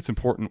 I think it's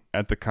important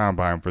at the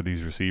combine for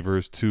these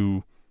receivers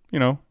to,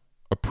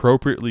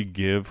 appropriately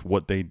give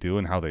what they do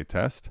and how they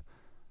test.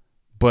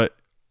 But,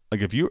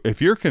 like,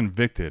 if you're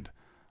convicted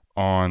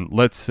on,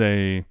 let's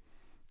say,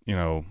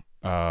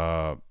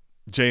 JSN,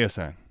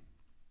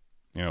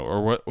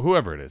 or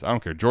whoever it is, I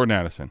don't care, Jordan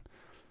Addison.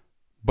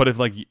 But if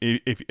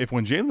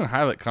when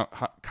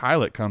Jalen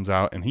Hylett comes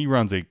out and he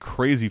runs a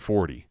crazy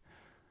 40,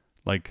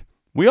 like,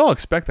 we all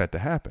expect that to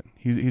happen.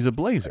 He's a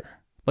blazer.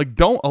 Like,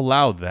 don't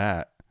allow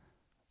that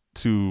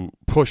to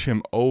push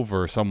him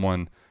over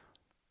someone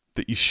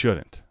that you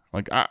shouldn't.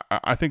 Like,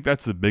 I think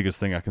that's the biggest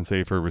thing I can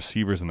say for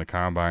receivers in the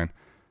combine.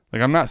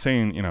 Like, I'm not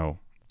saying,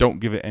 don't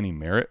give it any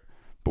merit,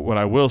 but what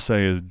I will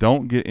say is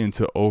don't get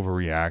into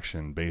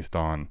overreaction based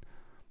on,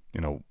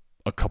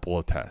 a couple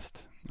of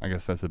tests. I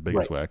guess that's the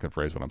biggest way I can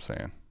phrase what I'm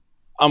saying.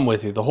 I'm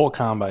with you. The whole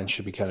combine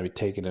should be kind of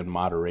taken in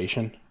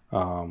moderation.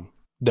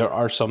 There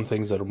are some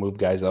things that'll move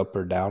guys up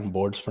or down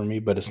boards for me,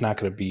 but it's not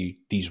going to be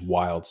these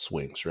wild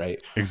swings, right?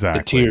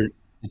 Exactly.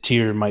 The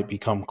tier might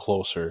become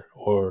closer,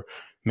 or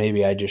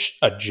maybe I just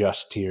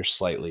adjust tiers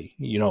slightly.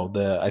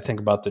 I think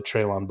about the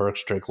Treylon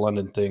Burks, Drake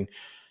London thing.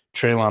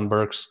 Treylon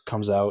Burks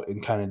comes out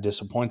and kind of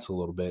disappoints a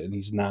little bit, and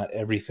he's not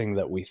everything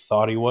that we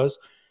thought he was.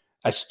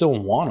 I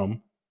still want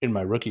him in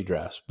my rookie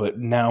drafts, but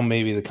now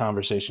maybe the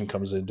conversation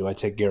comes in, do I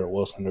take Garrett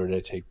Wilson, or do I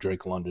take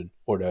Drake London,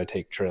 or do I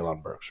take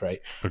Treylon Burks,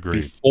 right?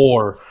 Agreed.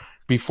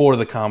 Before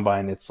the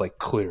combine, it's like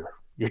clear.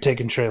 You're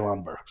taking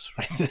Treylon Burks,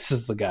 right? This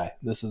is the guy.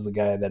 This is the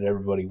guy that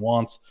everybody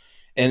wants.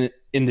 And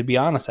to be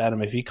honest,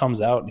 Adam, if he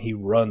comes out and he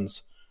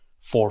runs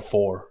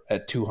 4.4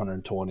 at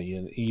 220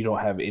 and you don't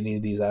have any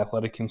of these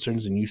athletic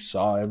concerns and you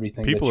saw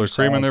everything, people are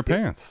creaming their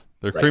pants.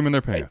 They're creaming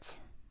their pants.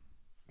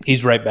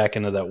 He's right back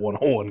into that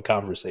 101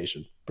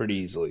 conversation pretty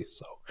easily.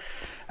 So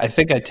I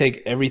think I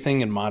take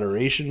everything in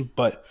moderation,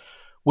 but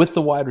with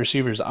the wide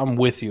receivers, I'm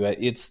with you.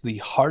 It's the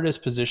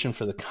hardest position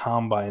for the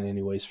combine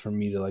anyways for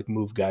me to, like,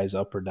 move guys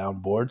up or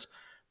down boards.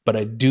 But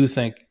I do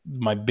think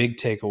my big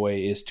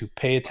takeaway is to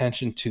pay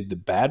attention to the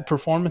bad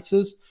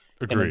performances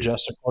and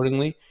adjust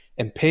accordingly,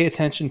 and pay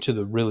attention to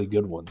the really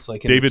good ones.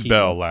 Like David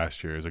Bell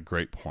last year is a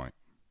great point.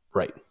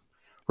 Right.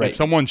 If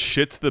someone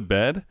shits the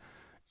bed,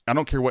 I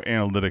don't care what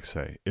analytics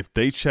say. If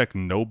they check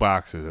no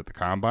boxes at the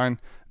combine,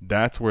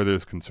 that's where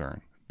there's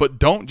concern. But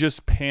don't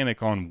just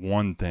panic on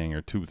one thing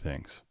or two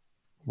things.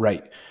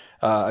 Right.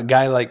 A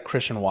guy like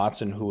Christian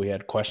Watson, who we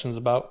had questions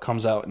about,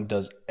 comes out and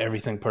does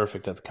everything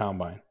perfect at the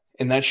combine.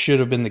 And that should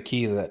have been the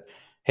key that,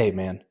 hey,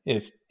 man,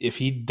 if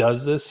he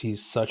does this,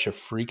 he's such a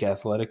freak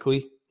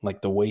athletically,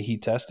 like the way he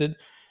tested.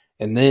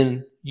 And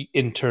then,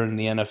 in turn,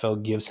 the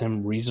NFL gives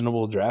him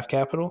reasonable draft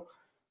capital.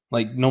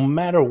 Like, no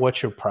matter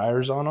what your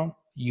priors on him,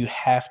 you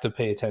have to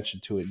pay attention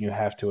to it and you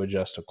have to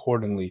adjust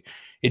accordingly.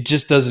 It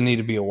just doesn't need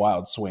to be a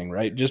wild swing,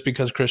 right? Just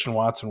because Christian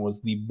Watson was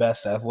the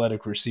best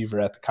athletic receiver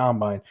at the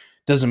combine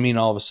doesn't mean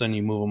all of a sudden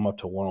you move him up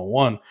to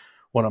 101.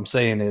 What I'm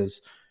saying is,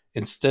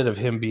 instead of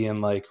him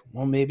being like,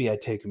 well, maybe I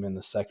take him in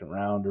the second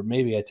round or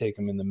maybe I take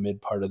him in the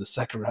mid part of the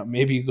second round,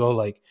 maybe you go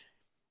like,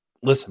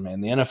 listen, man,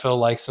 the NFL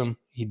likes him.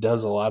 He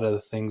does a lot of the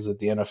things that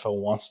the NFL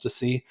wants to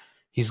see.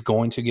 He's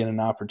going to get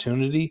an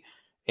opportunity,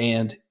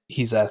 and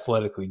he's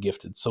athletically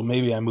gifted. So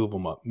maybe I move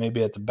him up.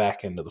 Maybe at the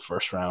back end of the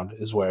first round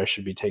is where I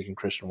should be taking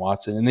Christian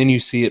Watson. And then you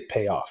see it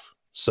pay off.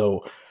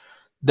 So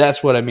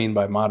that's what I mean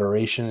by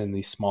moderation and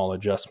these small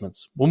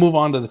adjustments. We'll move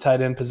on to the tight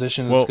end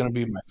position. It's going to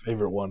be my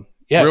favorite one.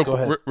 Yeah, go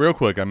ahead. Real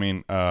quick. I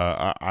mean,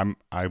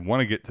 I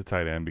want to get to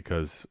tight end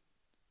because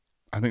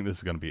I think this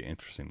is going to be an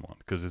interesting one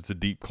because it's a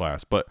deep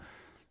class. But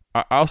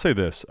I'll say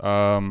this.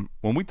 When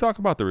we talk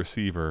about the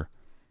receiver,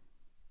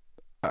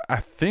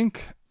 I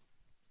think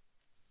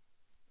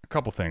a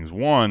couple things.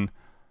 One,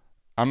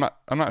 I'm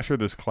not sure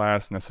this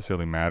class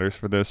necessarily matters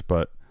for this,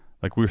 but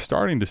like we're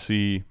starting to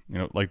see,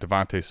 like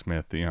Devontae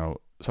Smith,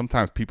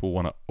 sometimes people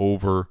want to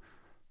over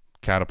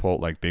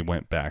catapult like they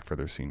went back for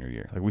their senior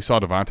year. Like we saw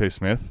Devontae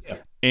Smith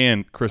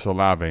and Chris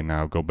Olave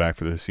now go back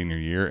for their senior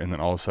year, and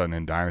then all of a sudden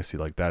in Dynasty,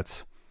 like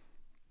that's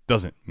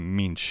doesn't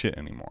mean shit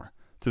anymore.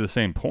 To the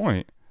same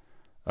point,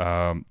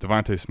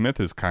 Devontae Smith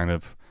is kind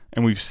of,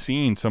 and we've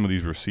seen some of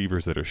these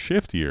receivers that are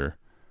shiftier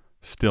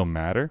still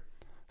matter.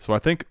 So I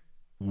think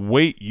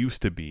weight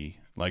used to be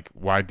like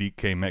why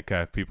DK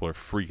Metcalf people are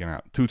freaking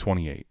out.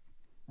 228.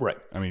 Right.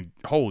 I mean,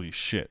 holy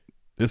shit.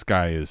 This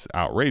guy is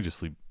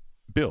outrageously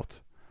built.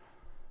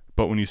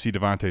 But when you see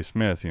Devontae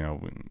Smith,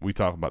 when we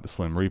talk about the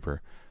Slim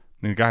Reaper,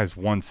 the guy's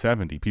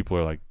 170. People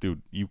are like,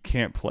 dude, you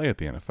can't play at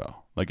the NFL.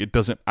 Like it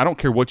doesn't, I don't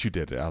care what you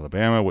did at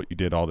Alabama, what you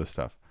did, all this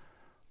stuff.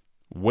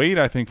 Weight,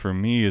 I think for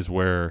me is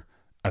where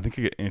I think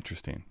it get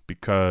interesting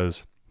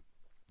because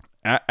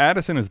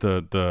Addison is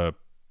the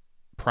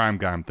prime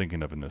guy I'm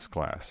thinking of in this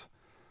class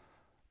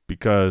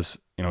because,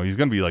 he's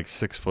going to be like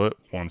 6 foot,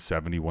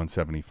 170,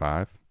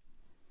 175.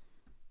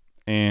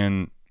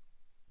 And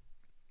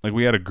like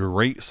we had a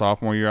great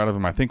sophomore year out of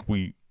him. I think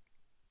we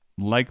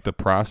like the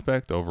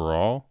prospect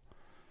overall.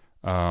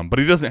 But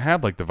he doesn't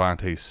have like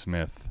Devontae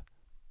Smith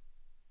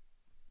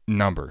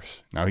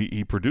numbers. Now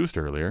he produced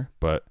earlier,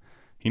 but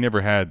he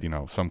never had,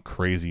 some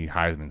crazy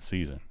Heisman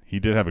season. He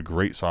did have a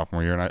great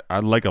sophomore year, and I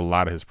like a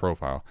lot of his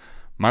profile.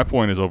 My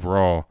point is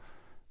overall,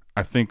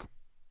 I think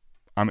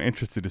I'm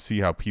interested to see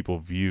how people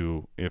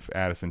view if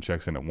Addison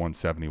checks in at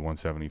 170,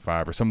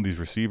 175, or some of these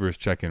receivers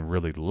check in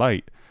really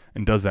light,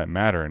 and does that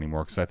matter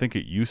anymore? Because I think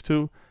it used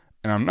to,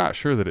 and I'm not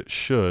sure that it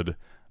should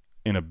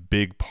in a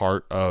big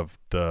part of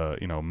the,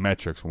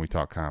 metrics when we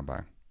talk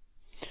combine.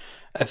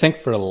 I think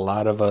for a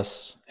lot of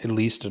us, at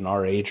least in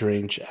our age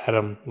range,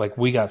 Adam, like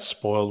we got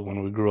spoiled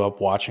when we grew up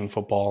watching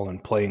football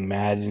and playing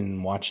Madden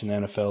and watching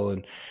NFL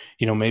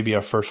and, maybe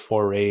our first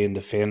foray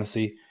into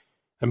fantasy.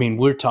 I mean,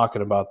 we're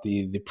talking about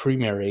the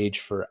premier age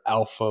for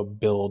alpha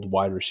build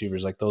wide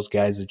receivers, like those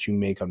guys that you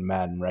make on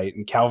Madden, right?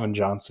 And Calvin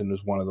Johnson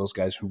was one of those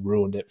guys who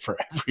ruined it for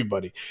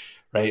everybody,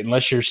 right?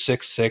 Unless you're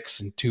 6'6"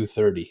 and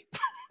 230.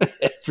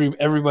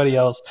 Everybody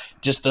else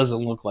just doesn't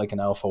look like an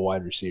alpha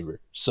wide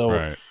receiver. So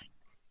right.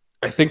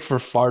 I think for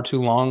far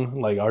too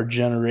long, like our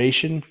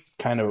generation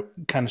kind of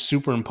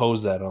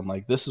superimposed that on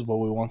like, this is what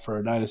we want for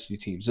our dynasty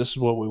teams. This is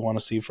what we want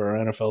to see for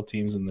our NFL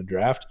teams in the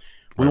draft.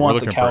 We're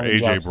looking for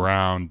AJ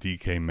Brown,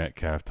 DK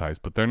Metcalf types,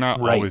 but they're not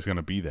always going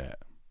to be that.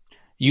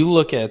 You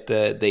look at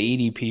the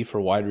ADP for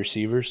wide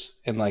receivers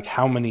and like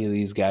how many of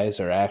these guys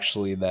are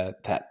actually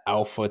that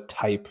alpha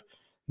type,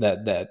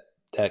 that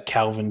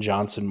Calvin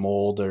Johnson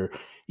mold, or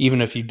even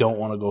if you don't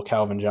want to go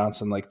Calvin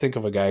Johnson, like think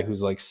of a guy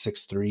who's like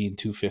 6'3" and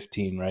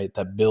 215, right?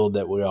 That build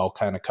that we all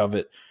kind of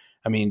covet.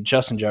 I mean,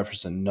 Justin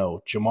Jefferson,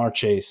 no. Jamar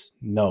Chase,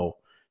 no.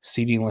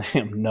 CeeDee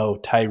Lamb, no.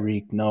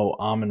 Tyreek, no.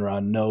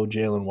 Amon-Ra, no.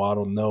 Jalen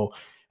Waddle, no.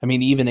 I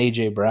mean, even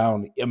AJ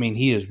Brown, I mean,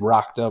 he is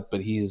rocked up,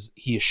 but he is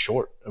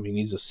short. I mean,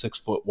 he's a 6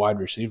 foot wide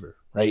receiver,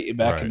 right?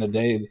 Back in the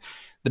day,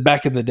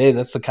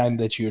 that's the kind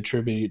that you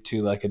attribute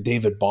to like a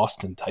David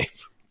Boston type.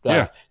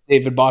 Yeah.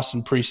 David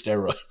Boston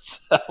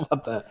pre-steroids. How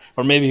about that?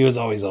 Or maybe he was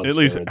always on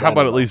steroids. How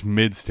about at least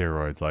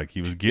mid-steroids? Like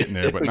he was getting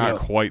there, but not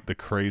quite the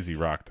crazy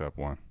rocked up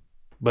one.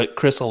 But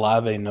Chris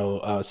Olave,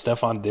 no.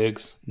 Stephon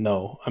Diggs,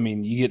 no. I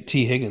mean, you get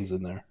T. Higgins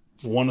in there.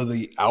 One of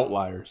the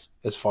outliers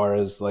as far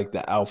as like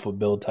the alpha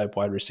build type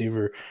wide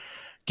receiver.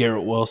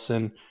 Garrett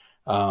Wilson,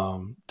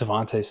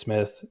 Devontae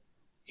Smith,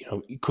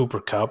 Cooper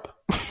Kupp.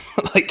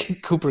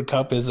 Like Cooper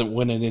Kupp isn't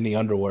winning any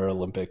underwear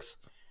Olympics,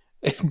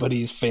 but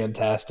he's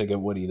fantastic at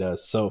what he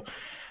does. So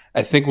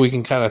I think we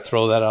can kind of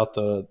throw that out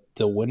the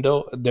the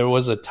window. There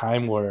was a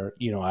time where,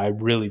 I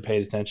really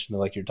paid attention to,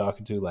 like you're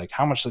talking to, like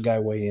how much the guy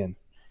weigh in,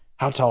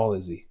 how tall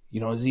is he?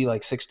 Is he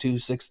like 6'2",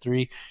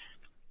 6'3"?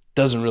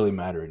 Doesn't really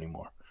matter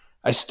anymore.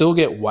 I still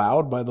get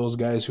wowed by those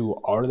guys who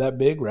are that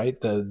big, right?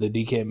 The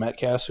DK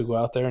Metcalfs who go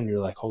out there and you're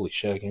like, holy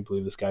shit, I can't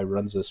believe this guy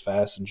runs this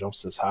fast and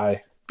jumps this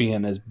high,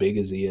 being as big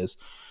as he is.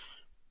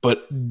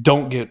 But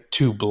don't get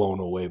too blown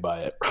away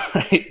by it,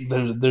 right?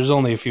 There's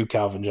only a few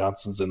Calvin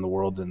Johnsons in the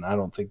world, and I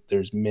don't think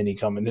there's many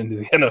coming into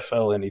the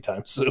NFL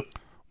anytime soon.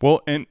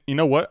 Well, and you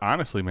know what?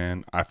 Honestly,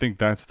 man, I think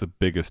that's the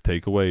biggest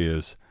takeaway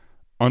is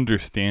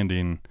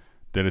understanding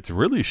that it's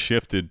really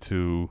shifted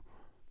to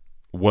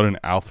what an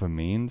alpha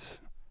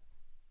means.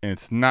 And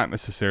it's not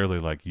necessarily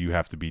like you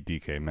have to be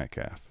DK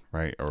Metcalf,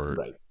 right? Or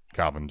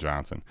Calvin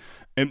Johnson.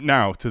 And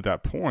now, to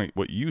that point,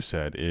 what you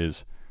said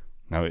is,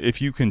 now,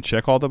 if you can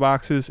check all the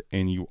boxes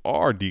and you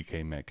are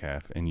DK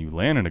Metcalf and you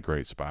land in a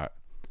great spot,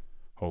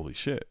 holy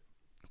shit.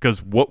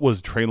 Because what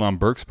was Treylon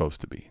Burks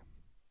supposed to be?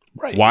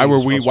 Right. Why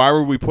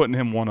were we putting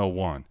him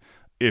 101?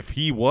 If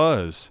he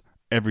was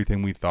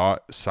everything we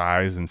thought,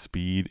 size and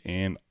speed,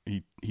 and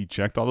he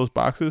checked all those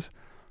boxes,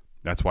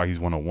 that's why he's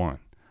 101.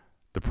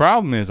 The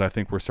problem is I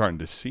think we're starting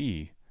to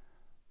see,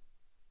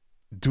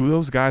 do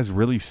those guys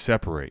really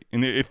separate?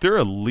 And if they're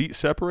elite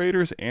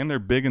separators and they're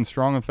big and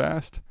strong and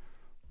fast,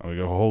 we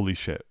go, holy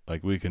shit,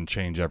 like we can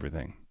change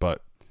everything.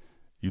 But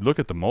you look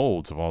at the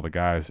molds of all the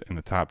guys in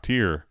the top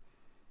tier,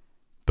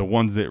 the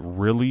ones that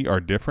really are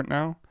different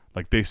now,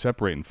 like they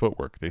separate in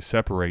footwork. They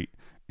separate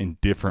in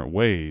different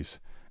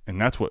ways,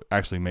 and that's what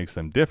actually makes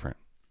them different.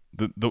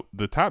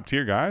 The top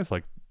tier guys,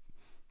 like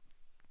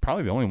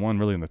probably the only one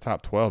really in the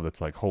top 12 that's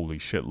like, holy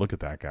shit, look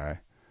at that guy.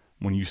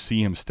 When you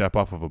see him step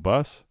off of a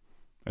bus,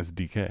 that's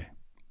DK.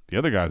 The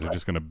other guys are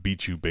just going to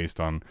beat you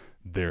based on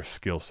their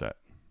skill set.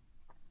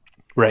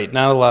 Right.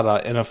 Not a lot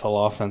of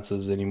NFL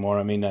offenses anymore.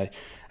 I mean, I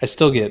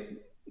still get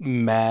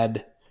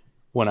mad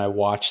when I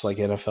watch like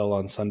NFL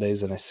on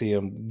Sundays and I see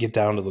them get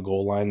down to the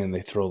goal line and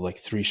they throw like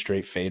 3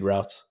 straight fade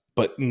routes.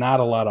 But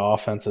not a lot of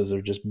offenses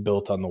are just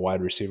built on the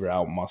wide receiver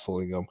out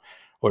muscling them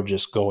or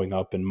just going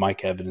up and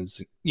Mike Evans,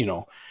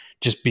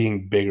 just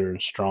being bigger and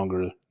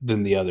stronger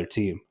than the other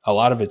team. A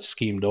lot of it's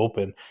schemed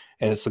open,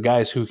 and it's the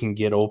guys who can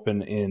get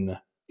open in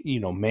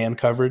man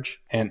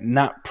coverage and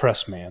not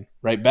press man,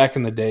 right? Back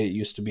in the day, it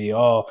used to be,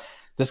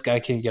 this guy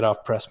can't get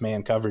off press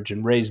man coverage.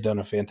 And Ray's done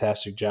a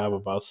fantastic job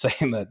about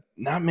saying that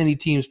not many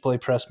teams play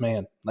press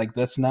man. Like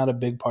that's not a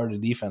big part of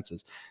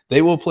defenses.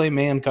 They will play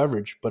man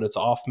coverage, but it's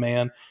off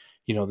man.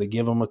 They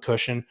give them a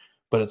cushion,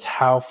 but it's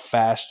how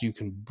fast you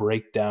can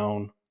break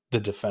down the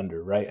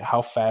defender, right?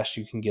 How fast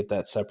you can get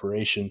that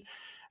separation,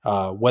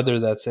 whether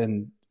that's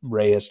in,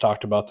 Ray has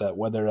talked about that,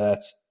 whether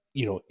that's,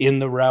 in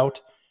the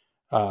route,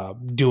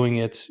 doing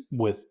it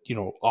with,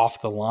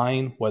 off the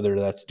line, whether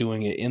that's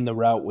doing it in the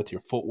route with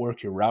your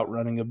footwork, your route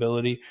running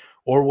ability,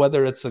 or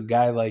whether it's a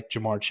guy like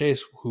Jamar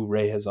Chase, who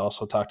Ray has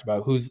also talked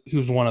about,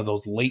 who's one of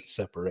those late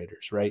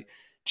separators, right?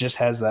 Just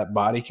has that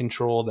body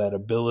control, that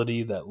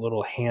ability, that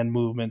little hand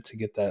movement to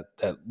get that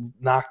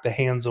knock the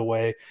hands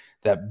away,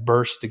 that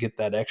burst to get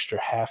that extra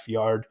half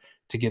yard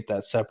to get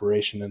that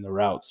separation in the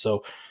route.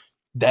 So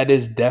that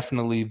is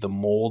definitely the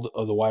mold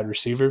of the wide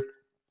receiver,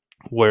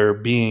 where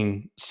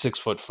being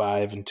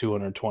 6'5" and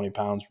 220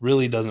 pounds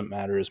really doesn't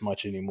matter as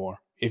much anymore.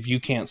 If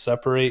you can't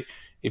separate,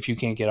 if you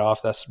can't get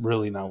off, that's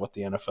really not what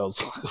the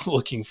NFL's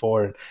looking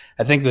for. And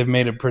I think they've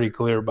made it pretty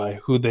clear by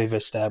who they've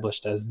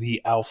established as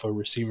the alpha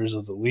receivers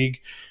of the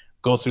league.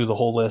 Go through the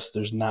whole list.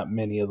 There's not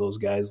many of those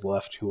guys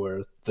left who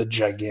are the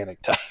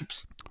gigantic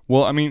types.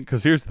 Well, I mean,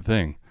 because here's the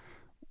thing.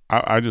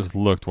 I just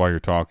looked while you're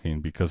talking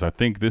because I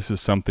think this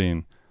is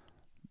something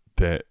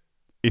that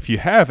if you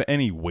have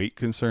any weight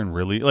concern,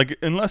 really, like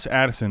unless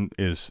Addison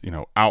is,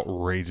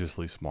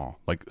 outrageously small,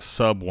 like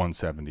sub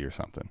 170 or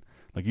something,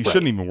 like you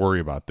shouldn't even worry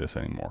about this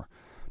anymore.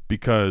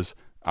 Because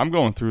I'm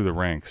going through the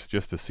ranks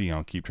just to see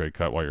on Keep Trade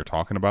Cut while you're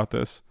talking about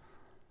this.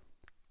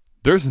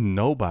 There's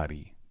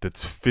nobody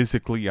that's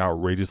physically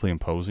outrageously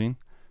imposing,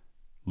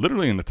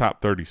 literally in the top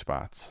 30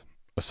 spots,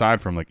 aside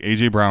from like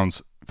A.J.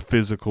 Brown's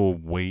physical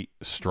weight,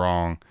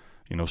 strong,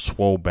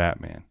 swole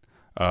Batman.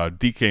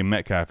 DK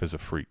Metcalf is a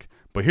freak.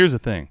 But here's the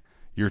thing.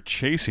 You're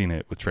chasing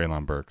it with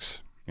Treylon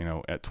Burks,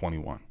 at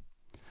 21.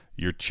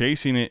 You're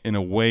chasing it in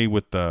a way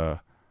with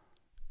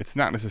it's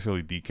not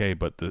necessarily DK,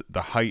 but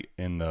the height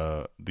and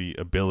the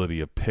ability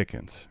of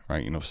Pickens,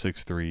 right?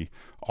 6'3",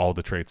 all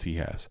the traits he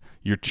has.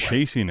 You're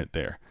chasing it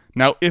there.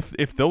 Now,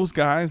 if those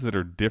guys that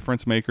are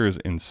difference makers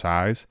in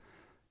size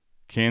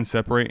can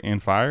separate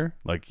and fire,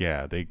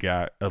 they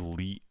got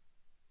elite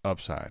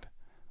upside,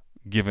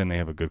 given they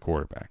have a good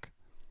quarterback.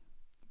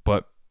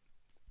 But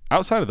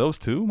outside of those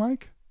two,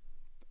 Mike,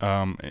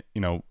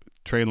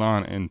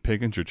 Treylon and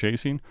Pickens you're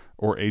chasing,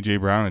 or A.J.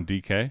 Brown and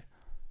DK,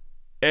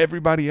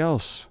 everybody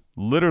else,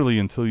 literally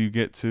until you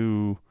get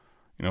to,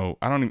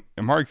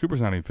 Amari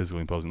Cooper's not even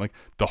physically imposing. Like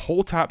the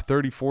whole top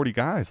 30, 40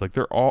 guys, like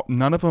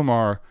none of them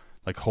are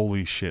like,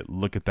 holy shit,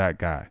 look at that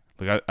guy.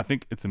 Like I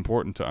think it's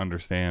important to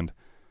understand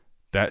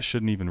that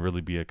shouldn't even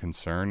really be a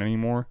concern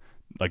anymore.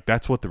 like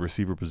that's what the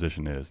receiver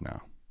position is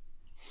now.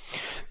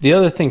 The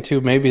other thing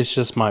too, maybe it's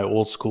just my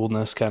old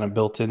schoolness kind of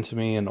built into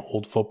me and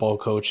old football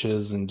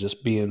coaches and just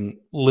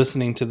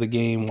listening to the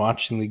game,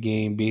 watching the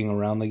game, being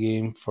around the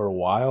game for a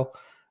while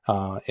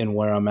and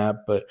where I'm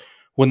at. But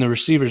when the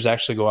receivers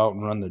actually go out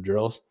and run the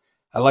drills,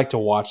 I like to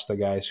watch the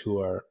guys who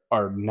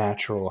are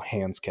natural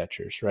hands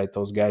catchers, right?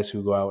 Those guys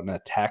who go out and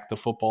attack the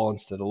football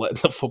instead of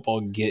letting the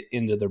football get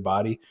into their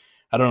body.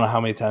 I don't know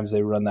how many times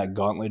they run that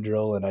gauntlet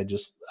drill, and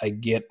I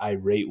get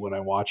irate when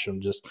I watch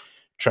them just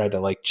try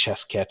to like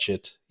chest catch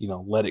it,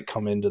 let it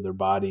come into their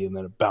body and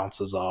then it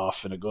bounces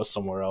off and it goes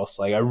somewhere else.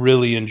 Like I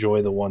really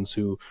enjoy the ones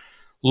who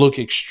look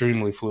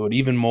extremely fluid,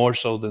 even more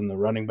so than the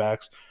running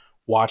backs,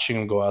 watching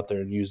them go out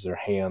there and use their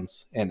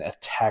hands and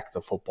attack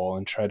the football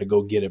and try to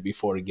go get it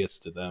before it gets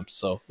to them.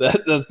 So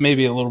that's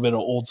maybe a little bit of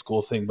old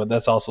school thing, but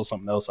that's also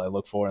something else I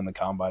look for in the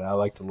combine. I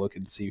like to look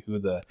and see who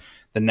the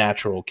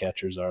natural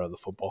catchers are of the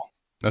football.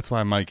 That's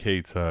why Mike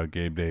hates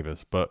Gabe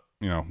Davis, but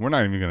we're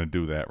not even going to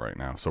do that right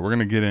now. So we're going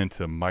to get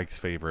into Mike's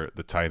favorite,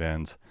 the tight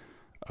ends.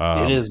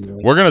 It is.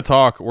 Man. We're going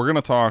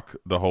to talk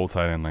the whole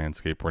tight end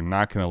landscape. We're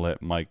not going to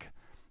let Mike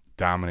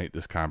dominate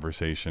this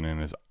conversation in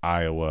his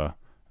Iowa.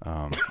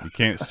 You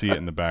can't see it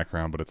in the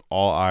background, but it's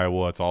all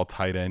Iowa. It's all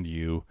tight end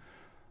U.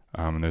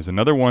 And there's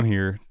another one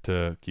here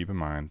to keep in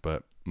mind.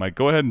 But Mike,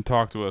 go ahead and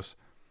talk to us.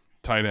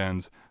 Tight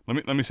ends.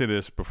 Let me say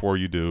this before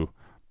you do.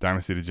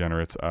 Dynasty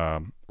Degenerates.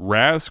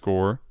 RAS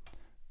score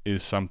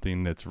is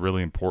something that's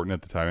really important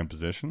at the tight end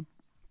position.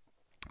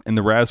 And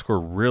the RAS score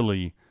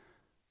really,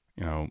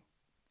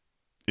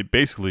 it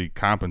basically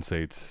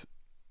compensates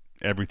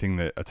everything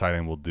that a tight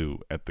end will do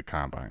at the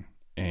combine.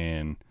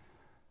 And,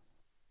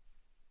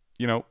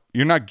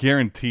 you're not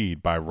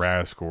guaranteed by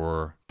RAS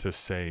score to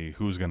say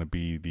who's going to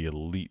be the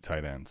elite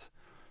tight ends.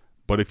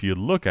 But if you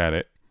look at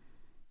it,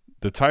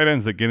 the tight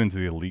ends that get into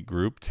the elite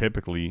group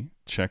typically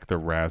check the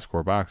RAS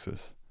score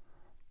boxes.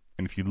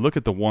 And if you look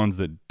at the ones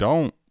that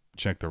don't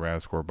check the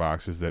RAS score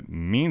boxes that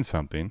mean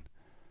something,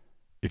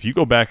 if you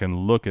go back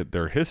and look at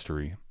their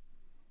history,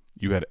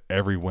 you had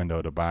every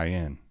window to buy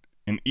in.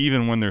 And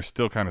even when they're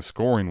still kind of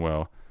scoring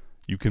well,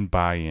 you can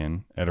buy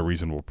in at a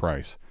reasonable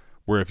price.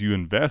 Where if you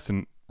invest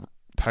in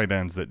tight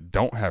ends that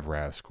don't have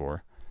RAS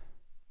score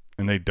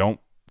and they don't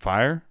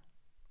fire,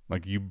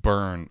 like you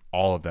burn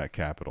all of that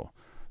capital.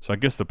 So I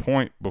guess the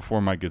point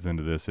before Mike gets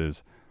into this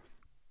is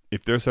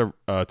if there's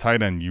a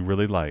tight end you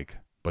really like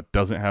but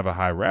doesn't have a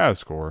high RAS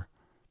score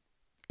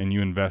and you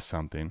invest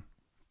something,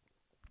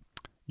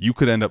 you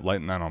could end up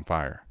lighting that on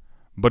fire.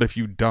 But if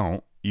you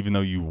don't, even though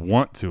you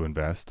want to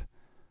invest,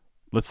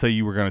 let's say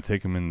you were going to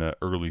take him in the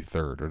early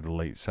third or the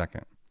late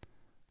second,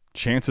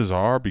 chances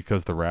are,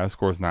 because the RAS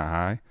score is not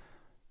high,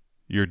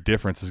 your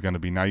difference is going to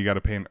be now you got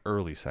to pay an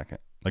early second.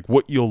 Like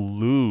what you'll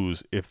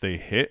lose if they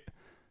hit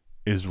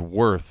is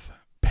worth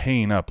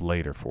paying up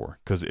later for.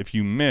 Because if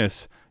you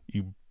miss,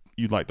 you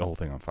light the whole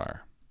thing on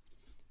fire.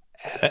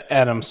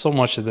 Adam, so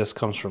much of this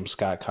comes from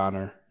Scott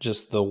Connor,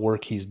 just the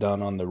work he's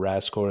done on the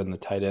RAS score and the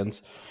tight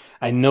ends.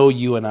 I know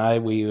you and I,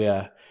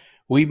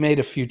 we made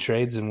a few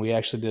trades, and we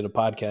actually did a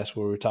podcast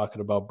where we were talking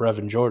about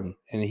Brevin Jordan,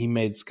 and he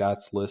made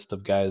Scott's list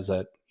of guys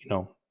that,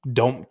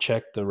 don't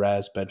check the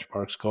RAS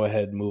benchmarks. Go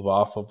ahead and move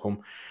off of them,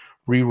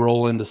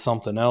 re-roll into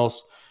something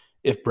else.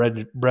 If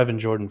Brevin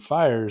Jordan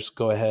fires,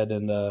 go ahead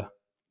and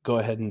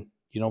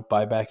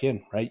buy back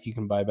in, right? You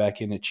can buy back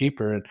in at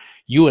cheaper. And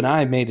you and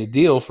I made a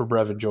deal for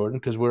Brevin Jordan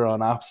because we're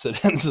on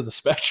opposite ends of the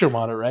spectrum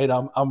on it, right?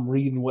 I'm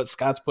reading what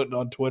Scott's putting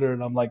on Twitter,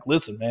 and I'm like,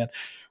 listen, man,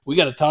 we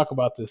got to talk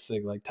about this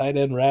thing. Like tight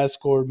end RAS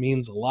score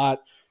means a lot.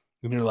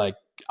 And you're like,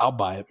 I'll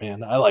buy it,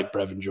 man. I like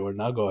Brevin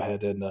Jordan. I'll go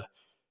ahead and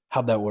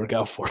how'd that work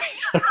out for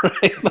you?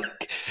 Right?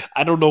 Like,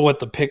 I don't know what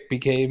the pick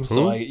became. Who?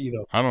 So I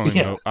don't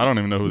even know. I don't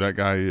even know who that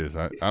guy is.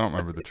 I don't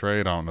remember the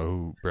trade. I don't know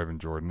who Brevin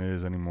Jordan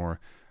is anymore.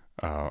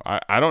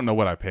 I don't know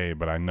what I paid,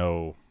 but I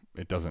know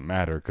it doesn't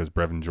matter because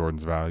Brevin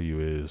Jordan's value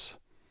is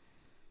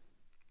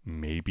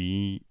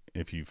maybe,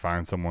 if you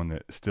find someone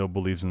that still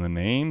believes in the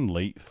name,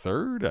 late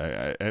third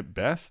at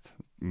best.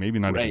 Maybe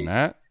not even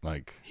that.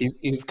 Like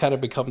he's kind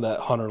of become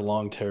that Hunter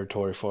Long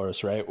territory for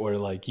us, right? Where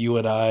like you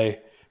and I,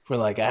 we're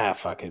like,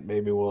 fuck it,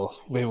 maybe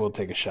we'll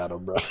take a shot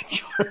on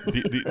Brevin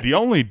Jordan. the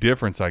only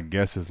difference, I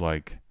guess, is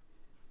like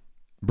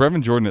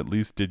Brevin Jordan at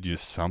least did you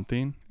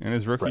something in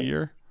his rookie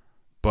year,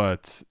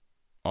 but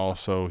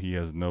also he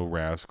has no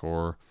RAS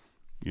score.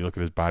 You look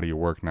at his body of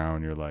work now,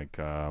 and you're like,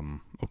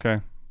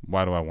 okay,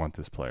 why do I want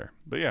this player?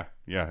 But yeah.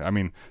 I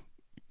mean,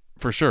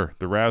 for sure,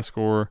 the RAS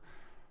score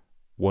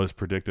was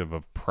predictive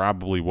of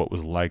probably what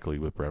was likely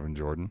with Brevin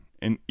Jordan.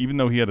 And even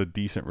though he had a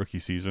decent rookie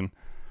season,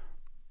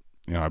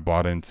 I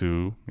bought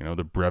into,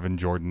 the Brevin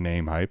Jordan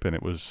name hype, and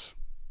it was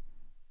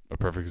a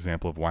perfect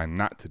example of why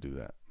not to do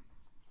that.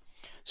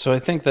 So I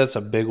think that's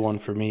a big one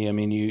for me. I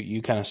mean,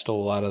 you kind of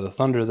stole a lot of the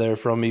thunder there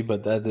from me,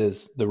 but that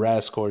is the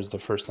RAS score is the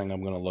first thing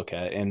I'm going to look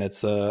at. And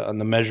it's on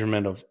the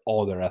measurement of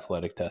all their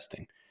athletic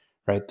testing,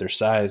 right? Their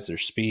size, their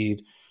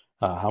speed,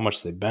 how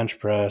much they bench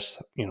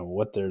press,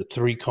 what their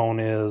 3-cone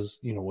is,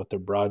 what their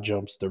broad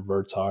jumps, their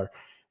verts are.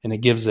 And it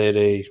gives it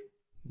a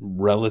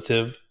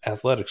relative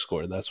athletic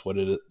score. That's what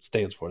it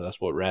stands for. That's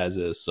what RAS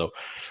is. So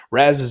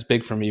RAS is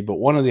big for me. But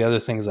one of the other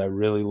things I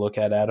really look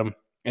at, Adam,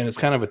 and it's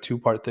kind of a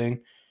two-part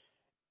thing,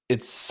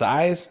 it's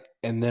size,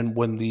 and then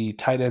when the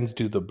tight ends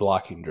do the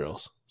blocking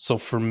drills. So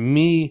for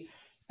me,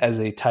 as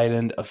a tight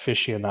end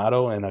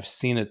aficionado, and I've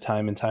seen it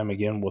time and time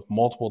again with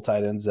multiple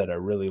tight ends that I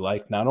really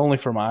like, not only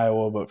from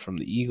Iowa, but from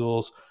the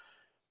Eagles.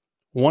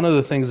 One of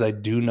the things I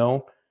do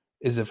know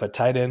is if a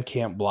tight end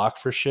can't block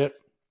for shit,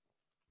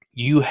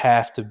 you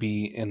have to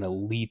be an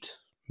elite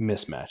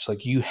mismatch.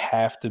 Like you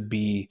have to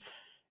be,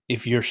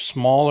 if you're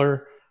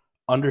smaller,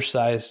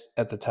 undersized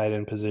at the tight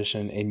end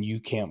position and you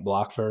can't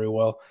block very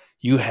well,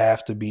 you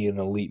have to be an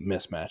elite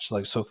mismatch.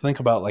 Like, so think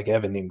about like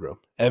Evan Ingram.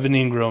 Evan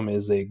Ingram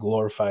is a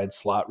glorified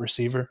slot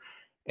receiver,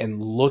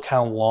 and look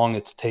how long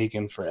it's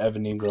taken for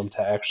Evan Ingram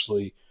to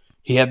actually,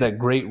 he had that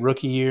great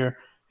rookie year,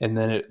 and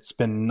then it's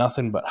been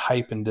nothing but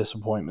hype and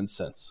disappointment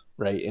since,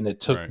 right? And it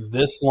took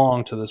this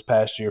long to this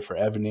past year for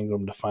Evan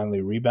Ingram to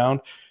finally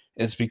rebound.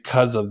 It's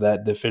because of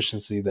that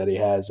deficiency that he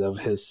has of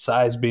his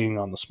size being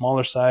on the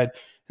smaller side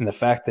and the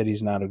fact that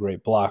he's not a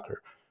great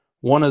blocker.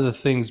 One of the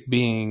things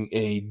being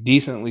a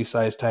decently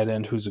sized tight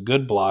end who's a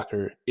good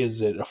blocker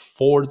is it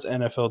affords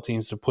NFL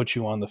teams to put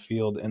you on the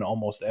field in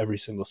almost every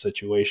single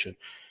situation.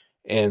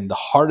 And the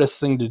hardest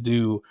thing to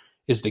do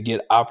is to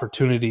get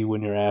opportunity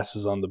when your ass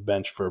is on the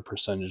bench for a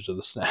percentage of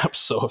the snaps.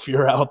 So if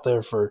you're out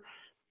there for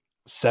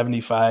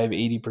 75,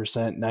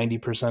 80%,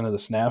 90% of the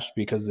snaps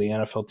because the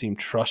NFL team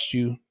trusts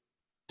you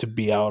to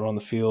be out on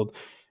the field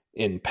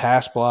in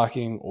pass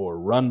blocking or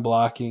run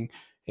blocking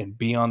and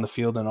be on the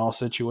field in all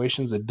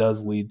situations, it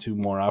does lead to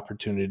more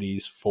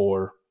opportunities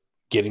for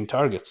getting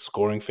targets,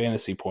 scoring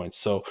fantasy points.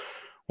 So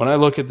when I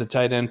look at the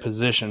tight end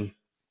position,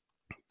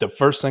 the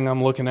first thing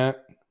I'm looking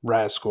at,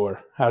 RAS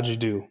score. How'd you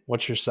do?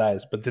 What's your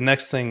size? But the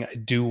next thing I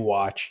do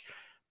watch,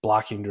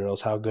 blocking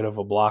drills. How good of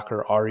a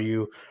blocker are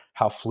you?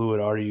 How fluid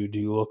are you? Do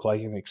you look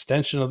like an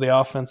extension of the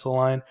offensive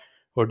line,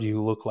 or do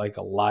you look like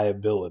a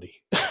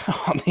liability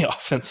on the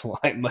offensive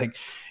line? Like,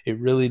 it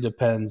really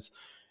depends.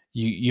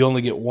 You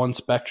only get one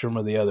spectrum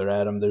or the other,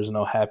 Adam. There's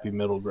no happy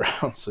middle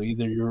ground. So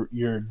either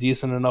you're a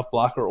decent enough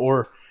blocker,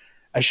 or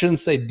I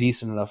shouldn't say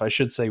decent enough. I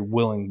should say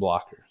willing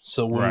blocker.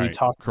 So when we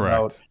talk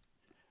about,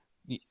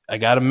 I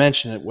got to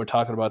mention it, we're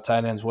talking about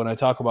tight ends. When I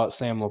talk about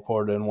Sam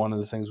Laporta, and one of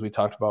the things we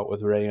talked about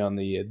with Ray on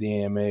the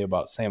AMA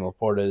about Sam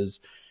Laporta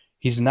is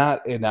he's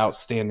not an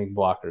outstanding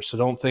blocker. So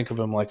don't think of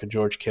him like a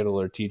George Kittle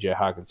or TJ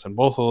Hawkinson.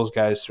 Both of those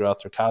guys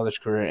throughout their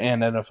college career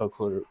and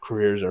NFL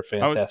careers are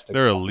fantastic.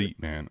 They're elite,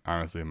 man,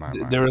 honestly, in my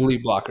mind. They're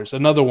elite blockers.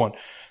 Another one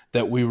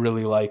that we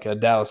really like,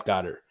 Dallas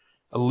Goedert,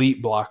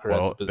 elite blocker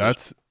at the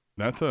position.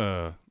 That's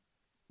a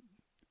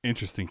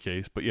interesting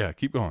case, but yeah,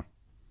 keep going.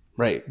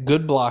 Right.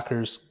 Good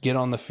blockers get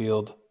on the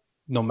field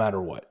no matter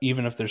what,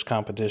 even if there's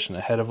competition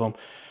ahead of them.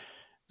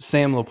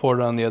 Sam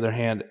Laporta, on the other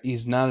hand,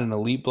 he's not an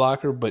elite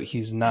blocker, but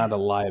he's not a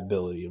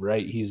liability,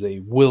 right? He's a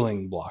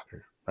willing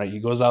blocker, right? He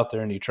goes out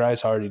there and he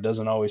tries hard. He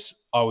doesn't always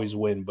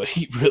win, but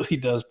he really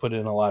does put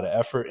in a lot of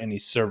effort, and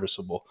he's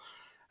serviceable.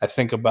 I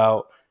think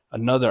about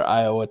another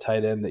Iowa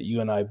tight end that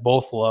you and I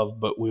both love,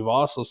 but we've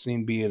also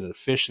seen be an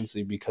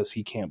efficiency because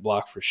he can't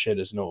block for shit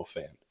is Noah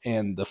Fant.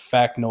 And the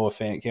fact Noah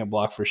Fant can't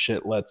block for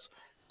shit lets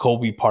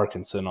Colby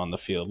Parkinson on the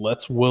field,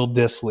 lets Will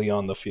Dissly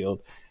on the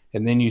field.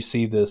 And then you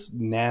see this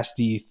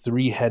nasty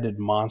three-headed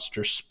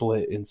monster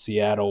split in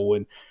Seattle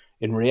when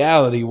in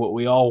reality what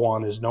we all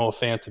want is Noah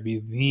Fant to be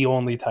the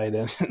only tight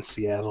end in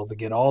Seattle to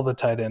get all the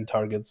tight end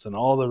targets and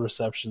all the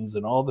receptions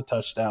and all the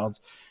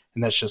touchdowns.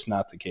 And that's just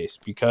not the case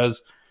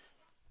because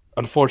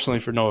unfortunately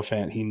for Noah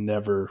Fant, he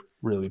never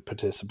really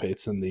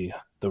participates in the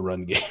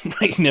run game.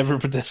 He never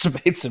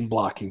participates in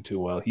blocking too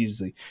well.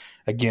 He's,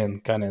 again,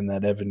 kind of in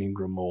that Evan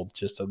Ingram mold,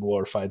 just a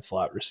glorified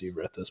slot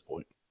receiver at this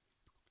point.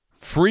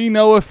 Free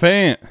Noah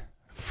Fant.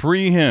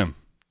 Free him.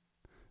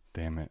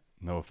 Damn it.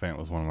 Noah Fant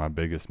was one of my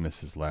biggest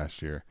misses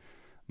last year.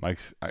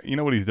 Mike's, you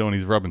know what he's doing?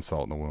 He's rubbing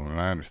salt in the wound, and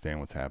I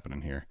understand what's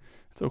happening here.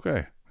 It's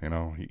okay. You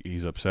know,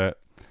 he's upset.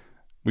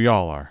 We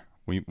all are.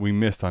 We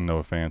missed on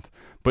Noah Fant.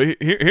 But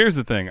here's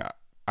the thing.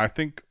 I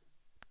think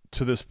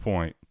to this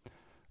point,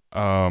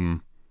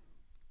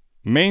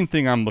 main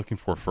thing I'm looking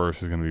for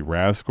first is going to be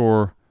RAS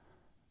score.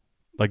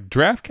 Like,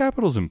 draft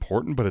capital is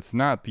important, but it's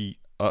not the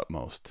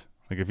utmost.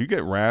 Like, if you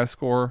get RAS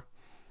score,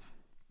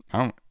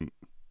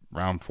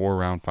 round 4,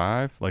 round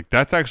 5, like,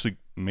 that's actually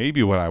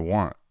maybe what I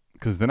want,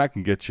 because then I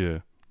can get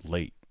you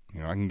late.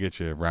 You know, I can get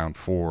you round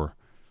 4,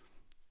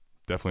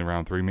 definitely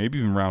round 3, maybe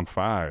even round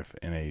 5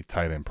 in a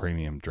tight end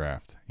premium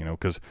draft. You know,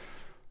 because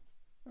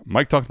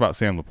Mike talked about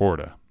Sam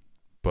Laporta,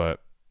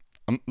 but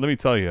let me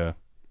tell you,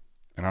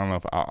 and I don't know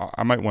if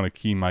I might want to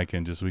key Mike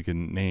in just so we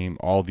can name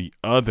all the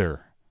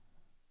other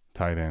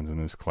tight ends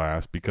in this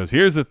class, because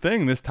here's the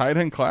thing, this tight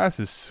end class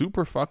is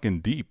super fucking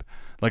deep.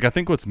 Like, I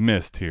think what's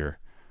missed here,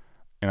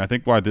 and I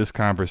think why this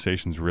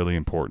conversation is really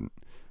important,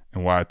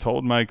 and why I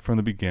told Mike from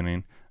the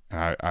beginning,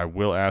 and I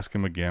will ask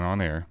him again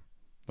on air,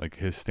 like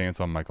his stance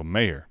on Michael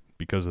Mayer,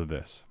 because of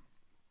this.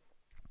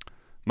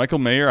 Michael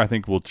Mayer, I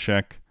think, will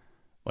check,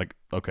 like,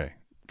 okay,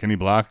 can he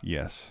block?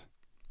 Yes.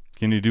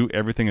 Can you do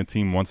everything a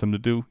team wants him to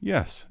do?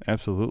 Yes,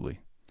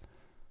 absolutely.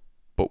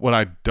 But what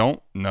I don't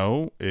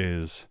know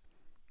is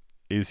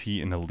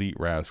he an elite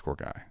RAS score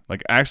guy?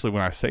 Like, actually,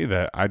 when I say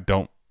that, I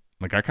kind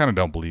of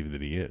don't believe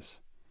that he is.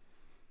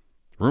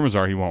 Rumors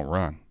are he won't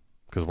run,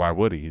 because why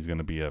would he? He's going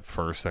to be a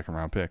first, second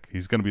round pick.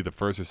 He's going to be the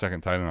first or second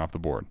tight end off the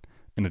board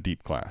in a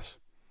deep class.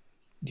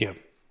 Yeah.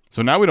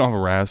 So now we don't have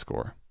a RAS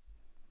score.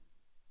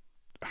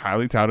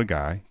 Highly touted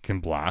guy, can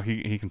block,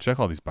 he can check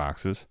all these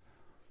boxes.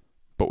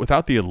 But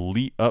without the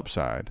elite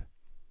upside,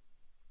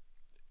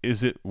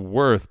 is it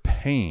worth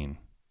paying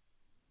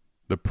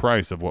the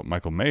price of what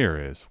Michael Mayer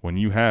is when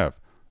you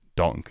have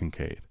Dalton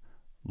Kincaid,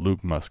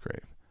 Luke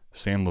Musgrave,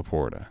 Sam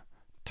Laporta,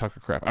 Tucker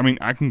Kraft? I mean,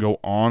 I can go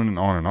on and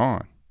on and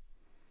on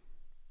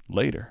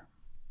later.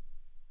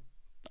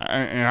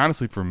 And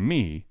honestly, for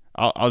me,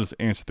 I'll just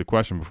answer the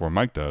question before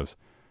Mike does.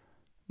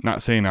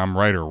 Not saying I'm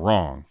right or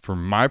wrong. For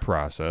my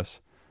process,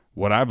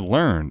 what I've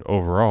learned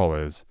overall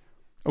is,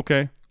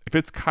 okay, if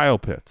it's Kyle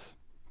Pitts.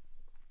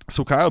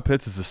 So Kyle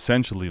Pitts is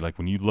essentially, like,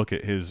 when you look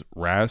at his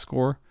RAS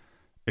score,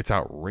 it's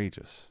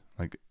outrageous.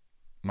 Like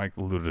Mike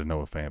alluded to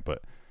Noah Fant,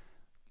 but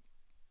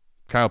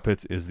Kyle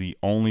Pitts is the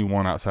only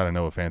one outside of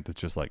Noah Fant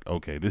that's just like,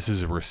 okay, this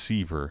is a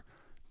receiver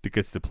that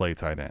gets to play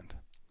tight end.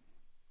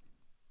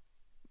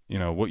 You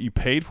know, what you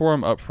paid for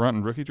him up front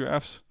in rookie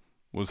drafts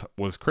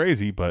was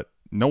crazy, but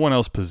no one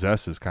else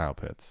possesses Kyle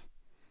Pitts.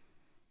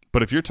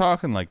 But if you're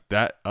talking like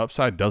that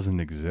upside doesn't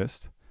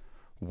exist,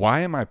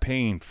 why am I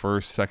paying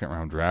first, second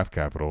round draft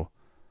capital?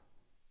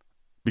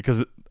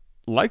 Because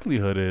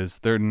likelihood is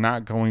they're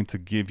not going to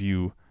give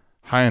you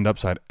high-end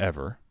upside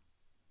ever.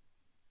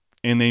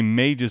 And they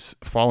may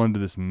just fall into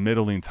this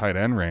middling tight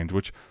end range,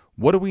 which,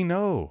 what do we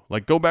know?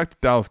 Like, go back to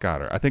Dallas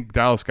Goedert. I think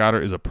Dallas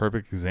Goedert is a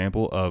perfect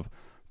example of,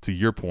 to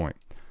your point,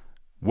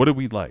 what do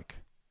we like?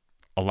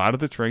 A lot of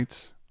the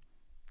traits,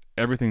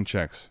 everything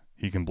checks.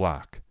 He can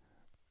block,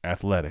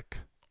 athletic,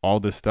 all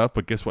this stuff,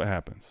 but guess what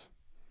happens?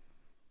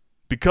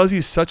 Because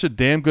he's such a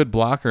damn good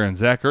blocker and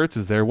Zach Ertz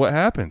is there, what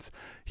happens?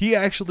 He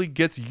actually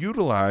gets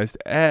utilized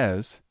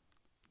as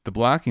the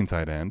blocking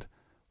tight end,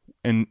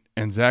 and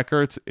Zach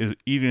Ertz is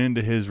eating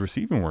into his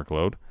receiving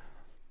workload.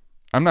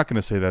 I'm not going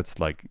to say that's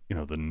like, you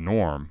know, the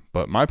norm,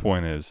 but my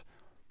point is,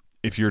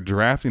 if you're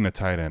drafting a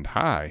tight end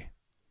high,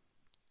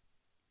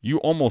 you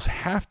almost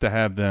have to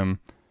have them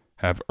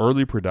have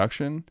early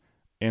production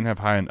and have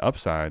high-end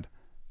upside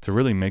to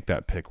really make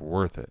that pick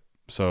worth it.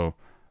 So,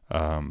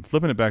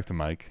 flipping it back to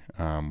Mike,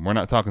 we're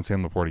not talking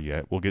Sam Laporta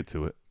yet. We'll get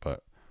to it,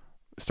 but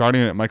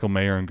starting at Michael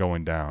Mayer and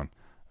going down,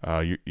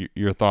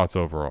 your thoughts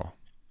overall.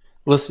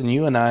 Listen,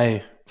 you and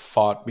I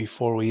fought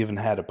before we even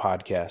had a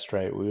podcast,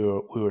 right? We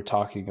were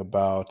talking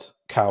about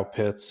Kyle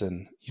Pitts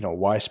and, you know,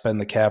 why spend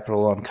the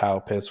capital on Kyle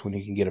Pitts when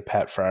you can get a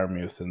Pat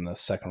Freiermuth in the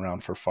second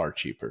round for far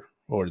cheaper,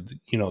 or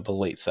the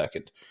late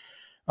second.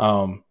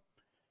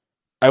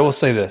 I will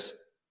say this,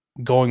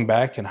 going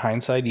back in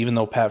hindsight, even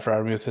though Pat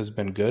Freiermuth has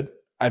been good,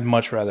 I'd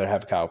much rather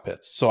have Kyle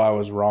Pitts. So I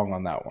was wrong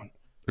on that one.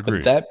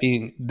 Agreed. But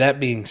that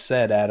being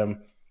said,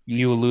 Adam,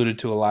 you alluded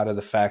to a lot of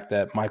the fact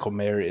that Michael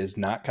Mayer is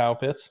not Kyle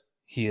Pitts.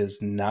 He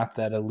is not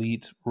that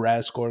elite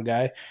RAS score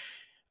guy.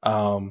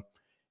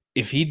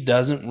 If he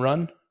doesn't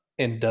run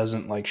and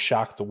doesn't like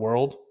shock the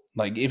world,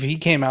 like if he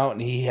came out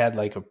and he had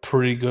like a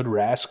pretty good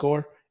RAS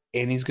score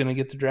and he's going to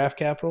get the draft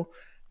capital,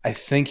 I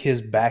think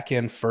his back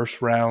end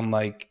first round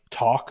like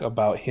talk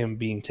about him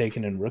being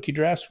taken in rookie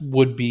drafts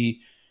would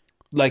be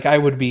like, I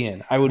would be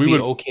in. I would be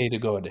okay to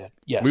go ahead.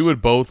 Yes, we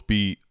would both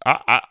be.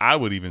 I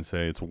would even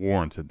say it's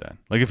warranted then.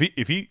 Like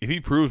if he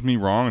proves me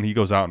wrong and he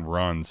goes out and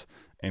runs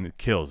and it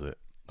kills it,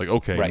 like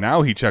okay, right.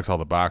 Now he checks all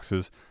the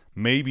boxes.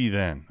 Maybe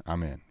then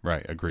I'm in.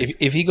 Right, agreed.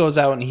 If he goes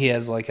out and he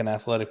has like an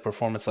athletic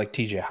performance like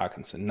T.J.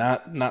 Hockenson,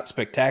 not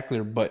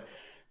spectacular, but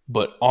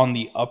on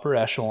the upper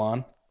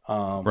echelon.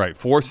 Right,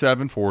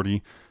 4.7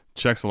 40,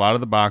 checks a lot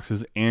of the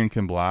boxes and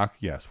can block.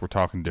 Yes, we're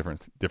talking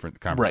different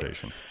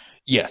conversation. Right.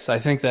 Yes, I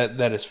think that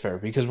is fair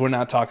because we're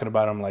not talking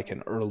about him like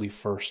an early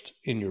first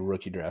in your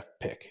rookie draft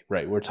pick,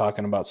 right? We're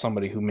talking about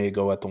somebody who may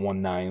go at the 1-9,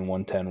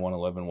 110,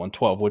 111,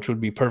 112, which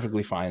would be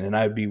perfectly fine, and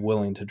I'd be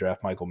willing to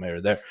draft Michael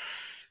Mayer there.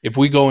 If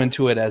we go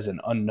into it as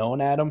an unknown,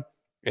 Adam,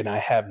 and I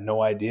have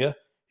no idea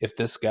if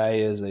this guy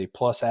is a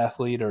plus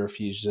athlete or if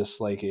he's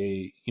just like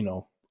a,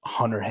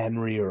 Hunter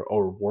Henry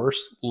or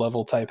worse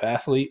level type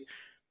athlete,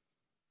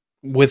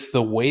 with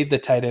the way the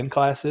tight end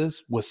class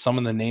is, with some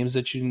of the names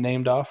that you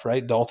named off,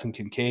 right? Dalton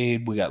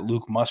Kincaid, we got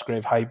Luke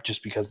Musgrave hype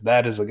just because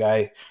that is a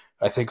guy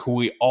I think who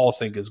we all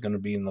think is going to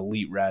be an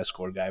elite RAS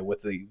score guy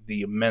with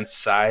the immense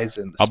size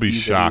and the I'll speed. Be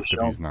shocked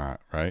if he's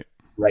not, right?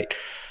 Right.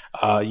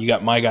 You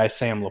got my guy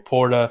Sam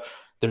Laporta.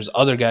 There's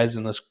other guys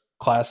in this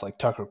class like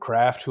Tucker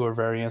Kraft who are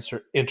very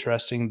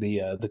interesting.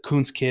 The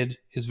Kuntz kid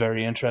is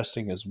very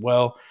interesting as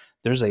well.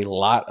 There's a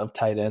lot of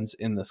tight ends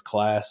in this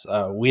class.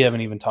 We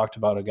haven't even talked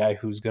about a guy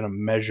who's going to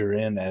measure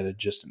in at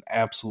just an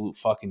absolute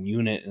fucking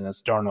unit, and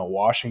that's Darnell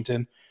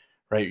Washington,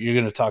 right? You're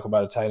going to talk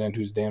about a tight end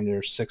who's damn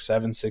near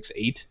 6'7",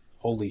 6'8".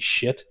 Holy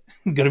shit.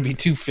 Going to be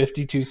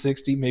 250,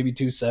 260, maybe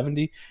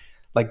 270.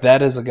 Like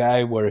that is a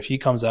guy where if he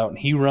comes out and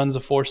he runs a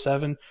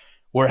 4.7,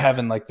 we're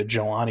having like the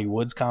Jelani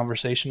Woods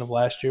conversation of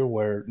last year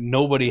where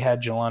nobody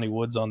had Jelani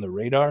Woods on the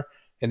radar.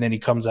 And then he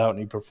comes out and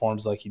he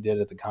performs like he did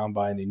at the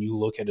combine. And you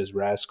look at his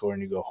RAS score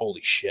and you go,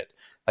 holy shit.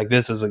 Like,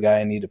 this is a guy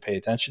I need to pay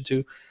attention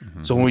to.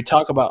 Mm-hmm. So when we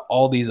talk about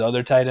all these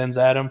other tight ends,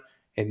 Adam,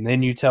 and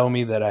then you tell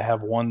me that I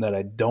have one that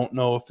I don't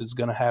know if is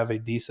going to have a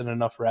decent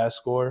enough RAS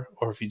score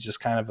or if he's just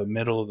kind of a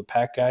middle of the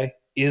pack guy,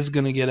 is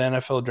going to get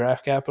NFL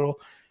draft capital,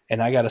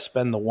 and I got to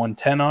spend the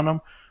 110 on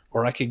him,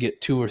 or I could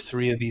get 2 or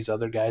 3 of these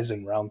other guys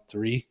in round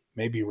 3,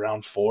 maybe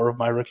round 4 of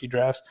my rookie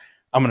drafts,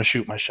 I'm going to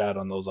shoot my shot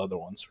on those other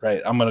ones,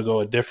 right? I'm going to go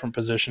a different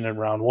position in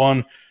round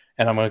 1,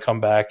 and I'm going to come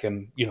back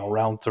and,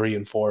 round 3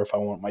 and 4 if I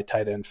want my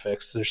tight end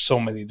fixed. There's so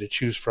many to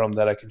choose from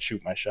that I can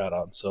shoot my shot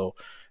on. So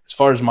as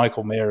far as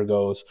Michael Mayer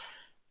goes,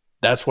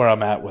 that's where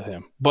I'm at with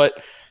him.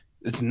 But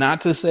it's not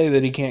to say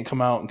that he can't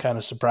come out and kind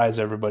of surprise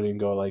everybody and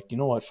go like, you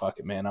know what, fuck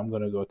it, man. I'm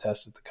going to go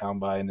test at the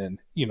combine. And,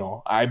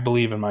 I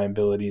believe in my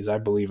abilities. I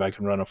believe I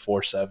can run a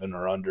 4.7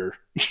 or under,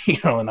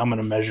 and I'm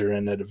going to measure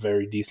in at a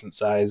very decent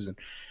size and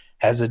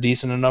has a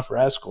decent enough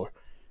RAS score.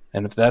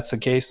 And if that's the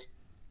case,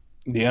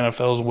 the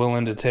NFL is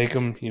willing to take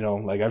him.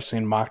 Like I've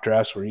seen mock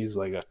drafts where he's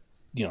like a,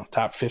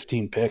 top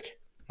 15 pick.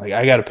 Like,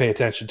 I got to pay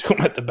attention to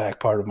him at the back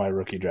part of my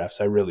rookie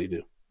drafts. I really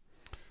do.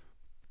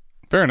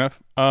 Fair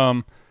enough.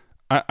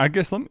 I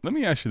guess let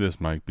me ask you this,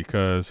 Mike,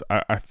 because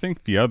I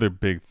think the other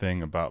big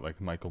thing about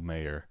like Michael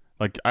Mayer,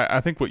 like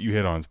I think what you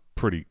hit on is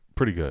pretty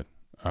good.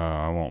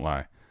 I won't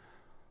lie.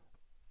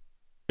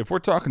 If we're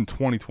talking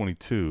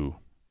 2022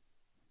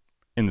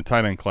 in the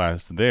tight end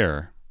class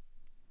there,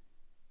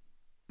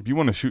 if you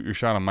want to shoot your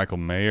shot on Michael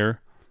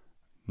Mayer,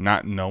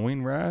 not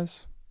knowing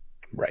RAS,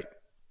 right?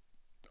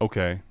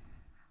 Okay,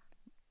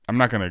 I'm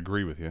not going to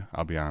agree with you.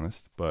 I'll be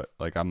honest, but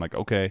like I'm like,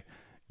 okay,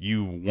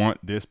 you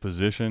want this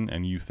position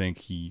and you think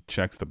he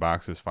checks the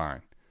boxes,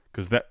 fine.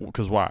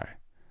 Because why?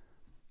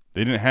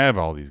 They didn't have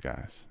all these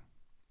guys.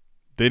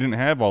 They didn't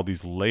have all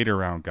these later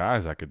round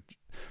guys.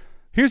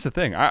 Here's the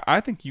thing. I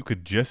think you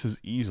could just as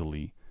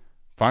easily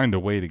find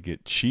a way to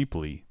get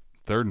cheaply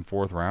 3rd and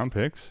 4th round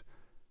picks.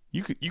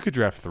 You could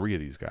draft 3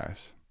 of these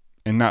guys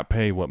and not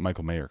pay what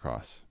Michael Mayer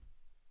costs.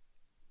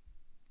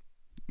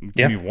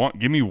 Give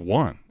me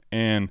one.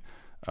 And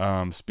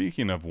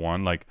speaking of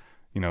one, like,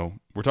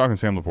 we're talking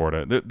Sam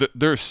Laporta.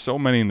 There's so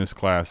many in this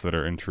class that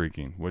are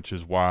intriguing, which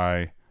is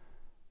why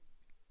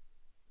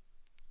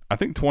I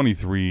think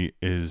 23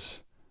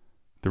 is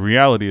 – the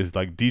reality is,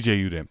 like,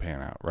 DJU didn't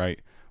pan out,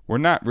 right? We're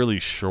not really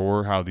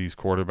sure how these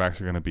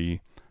quarterbacks are going to be.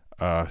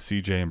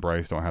 CJ and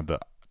Bryce don't have the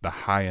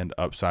high-end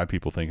upside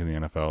people think in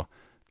the NFL,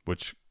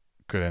 which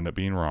could end up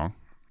being wrong.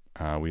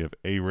 We have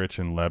A-Rich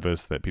and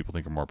Levis that people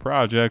think are more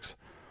projects.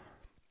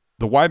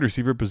 The wide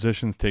receiver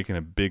position's taking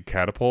a big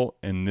catapult,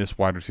 and this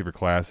wide receiver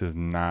class is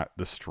not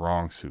the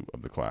strong suit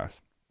of the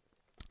class.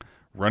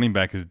 Running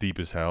back is deep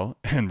as hell,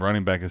 and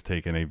running back has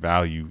taken a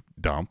value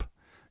dump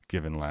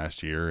given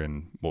last year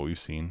and what we've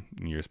seen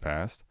in years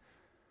past.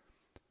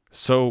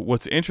 So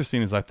what's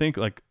interesting is I think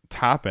like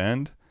top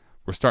end,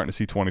 we're starting to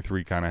see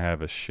 23 kind of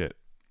have a shit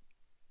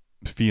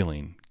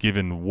feeling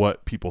given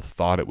what people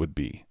thought it would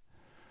be.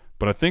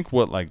 But I think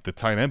what like the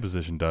tight end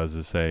position does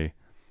is say,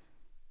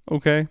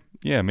 okay,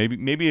 yeah,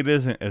 maybe it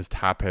isn't as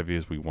top heavy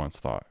as we once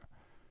thought.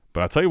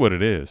 But I'll tell you what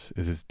it is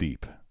it's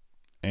deep.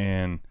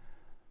 And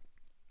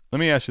let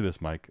me ask you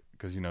this, Mike,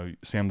 because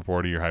Sam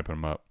Laporta, you're hyping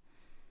him up.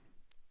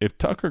 If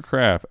Tucker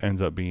Kraft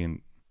ends up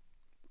being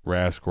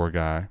RAS score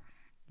guy,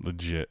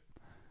 legit,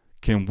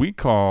 can we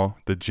call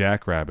the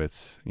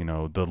Jackrabbits,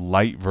 the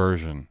light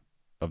version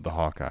of the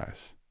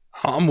Hawkeyes?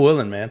 I'm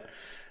willing, man.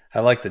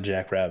 I like the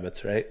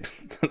Jackrabbits, right?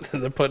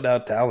 They're putting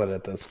out talent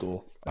at that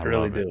school. I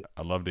really do.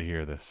 I love to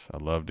hear this. I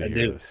love to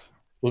hear this.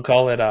 We'll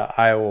call it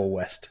Iowa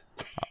West.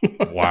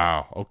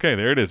 Wow. Okay,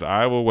 there it is,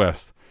 Iowa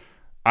West.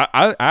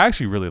 I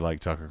actually really like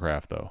Tucker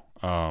Kraft, though,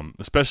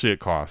 especially at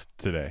cost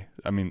today.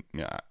 I mean,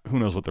 yeah, who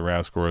knows what the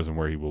RAS score is and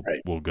where he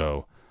will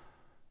go.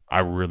 I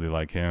really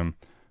like him.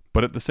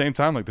 But at the same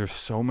time, like, there's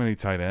so many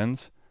tight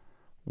ends,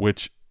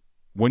 which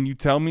when you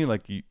tell me,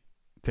 like, you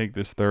take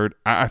this third,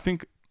 I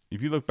think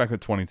if you look back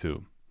at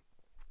 22,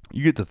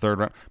 you get to 3rd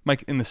round.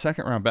 Mike, in the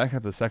 2nd round, back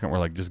after the 2nd, we're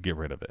like, just get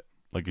rid of it.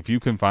 Like, if you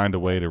can find a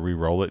way to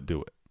re-roll it,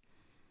 do it.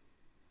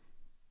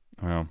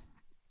 Well,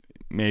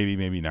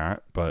 maybe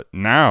not. But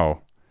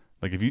now,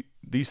 like, if you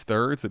these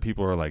thirds that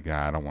people are like,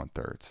 I don't want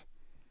thirds.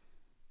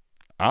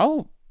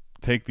 I'll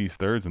take these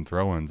thirds and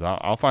throw-ins.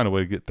 I'll find a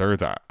way to get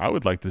thirds. I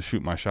would like to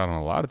shoot my shot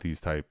on a lot of these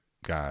type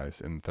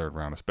guys in the 3rd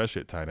round,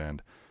 especially at tight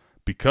end,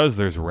 because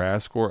there's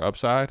RAS score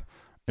upside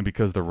and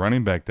because the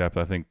running back depth,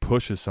 I think,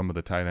 pushes some of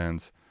the tight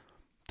ends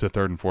to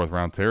 3rd and 4th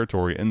round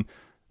territory. And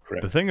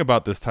the thing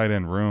about this tight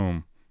end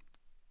room,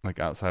 like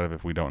outside of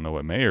if we don't know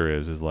what Mayer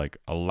is like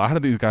a lot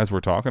of these guys we're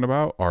talking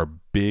about are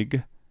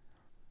big,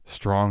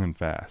 strong, and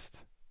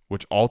fast,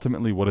 which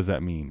ultimately, what does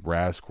that mean?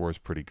 RAS score is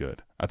pretty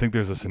good. I think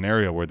there's a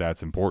scenario where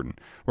that's important.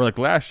 Where like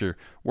last year,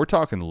 we're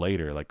talking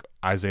later, like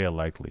Isaiah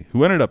Likely,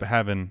 who ended up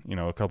having,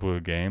 a couple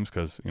of games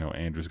because,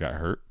 Andrews got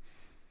hurt.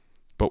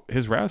 But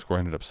his RAS score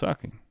ended up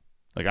sucking.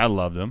 Like, I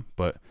loved him,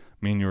 but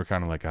me and you were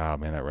kind of like, oh,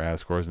 man, that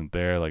RAS score isn't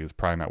there. Like, it's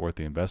probably not worth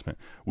the investment.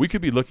 We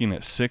could be looking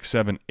at 6,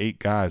 7, 8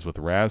 guys with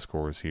RAS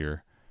scores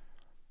here,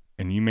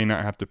 and you may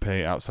not have to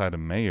pay outside of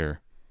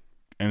Mayer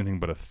anything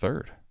but a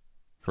third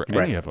for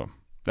any of them.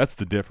 That's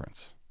the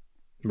difference.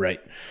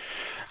 Right.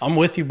 I'm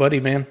with you, buddy,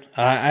 man.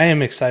 I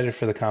am excited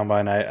for the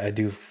Combine. I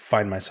do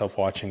find myself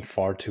watching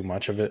far too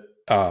much of it.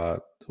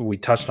 We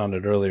touched on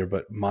it earlier,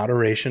 but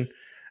moderation.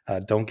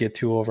 Don't get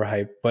too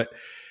overhyped. But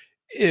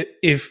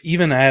if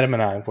even Adam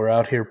and I were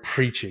out here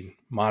preaching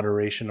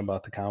moderation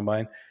about the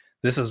Combine,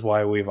 this is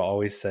why we've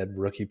always said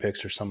rookie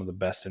picks are some of the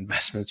best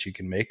investments you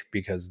can make,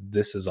 because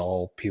this is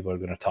all people are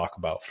going to talk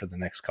about for the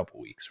next couple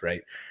of weeks,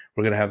 right?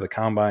 We're going to have the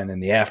Combine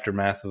and the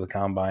aftermath of the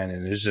Combine,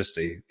 and it's just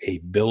a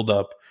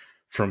build-up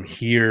from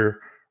here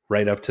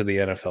right up to the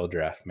NFL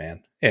draft,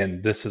 man.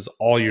 And this is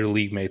all your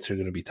league mates are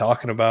going to be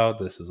talking about.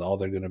 This is all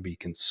they're going to be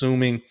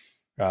consuming.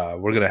 We're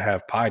going to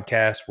have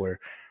podcasts where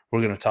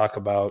we're going to talk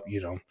about,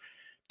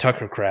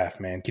 Tucker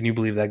Kraft, man. Can you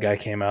believe that guy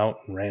came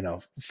out and ran a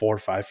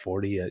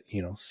 4.540 at,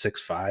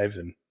 6'5"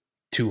 and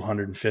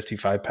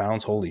 255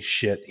 pounds? Holy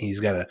shit. He's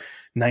got a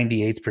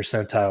 98th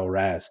percentile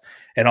RAS.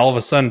 And all of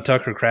a sudden,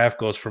 Tucker Kraft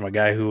goes from a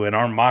guy who in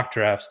our mock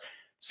drafts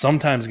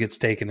sometimes gets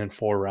taken in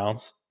 4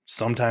 rounds,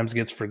 sometimes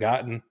gets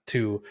forgotten,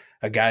 to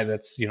a guy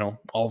that's,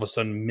 all of a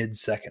sudden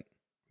mid-second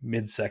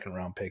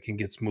round pick and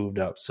gets moved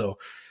up. So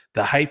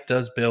the hype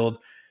does build.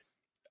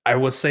 I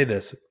will say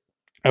this.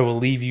 I will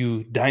leave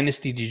you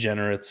dynasty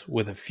degenerates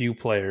with a few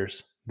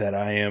players that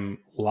I am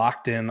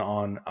locked in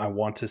on. I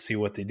want to see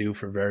what they do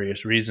for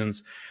various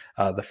reasons.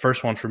 The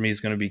first one for me is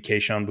going to be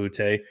Kayshon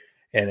Boutte,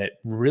 and it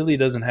really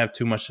doesn't have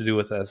too much to do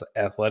with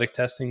athletic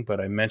testing,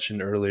 but I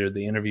mentioned earlier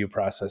the interview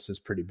process is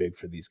pretty big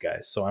for these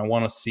guys. So I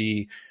want to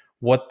see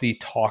what the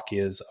talk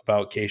is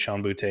about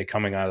Kayshon Boutte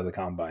coming out of the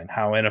Combine,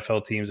 how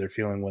NFL teams are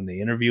feeling when they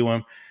interview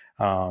him,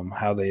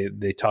 how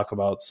they talk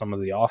about some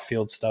of the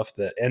off-field stuff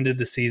that ended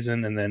the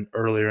season, and then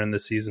earlier in the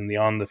season, the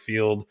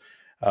on-the-field,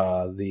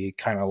 the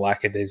kind of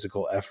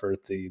lackadaisical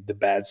effort, the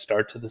bad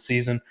start to the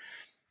season,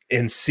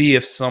 and see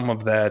if some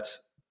of that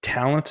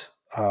talent,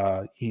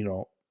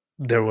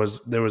 there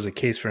was a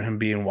case for him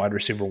being wide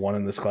receiver 1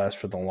 in this class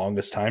for the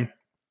longest time,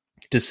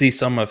 to see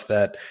some of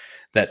that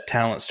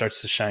talent starts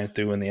to shine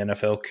through in the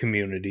NFL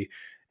community.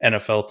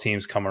 NFL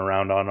teams come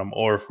around on him,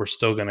 or if we're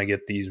still going to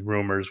get these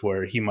rumors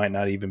where he might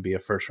not even be a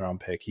first-round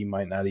pick, he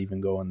might not even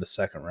go in the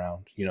second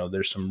round.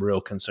 There's some real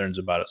concerns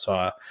about it. So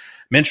I'm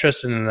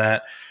interested in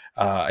that.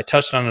 I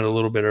touched on it a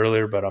little bit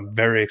earlier, but I'm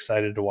very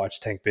excited to watch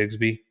Tank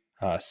Bigsby,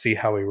 see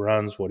how he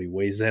runs, what he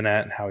weighs in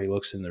at, and how he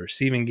looks in the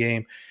receiving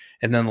game.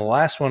 And then the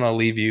last one I'll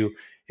leave you,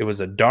 it was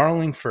a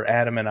darling for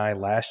Adam and I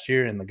last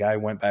year, and the guy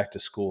went back to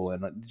school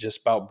and it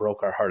just about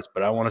broke our hearts.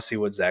 But I want to see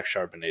what Zach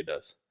Charbonnet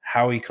does,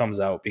 how he comes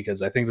out,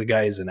 because I think the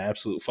guy is an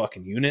absolute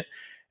fucking unit.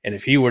 And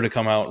if he were to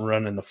come out and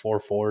run in the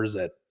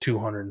 4.4s at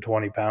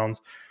 220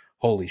 pounds,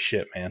 holy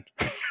shit, man.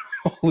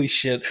 Holy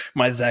shit,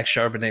 my Zach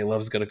Charbonnet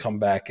love's going to come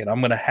back, and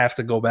I'm going to have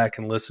to go back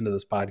and listen to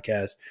this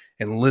podcast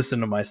and listen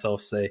to myself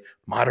say,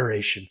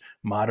 moderation,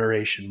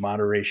 moderation,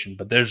 moderation.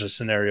 But there's a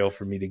scenario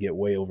for me to get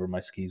way over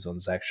my skis on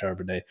Zach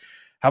Charbonnet.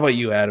 How about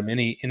you, Adam?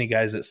 Any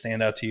guys that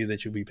stand out to you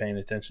that you'll be paying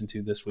attention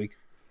to this week?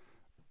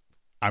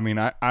 I mean,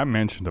 I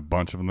mentioned a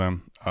bunch of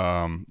them.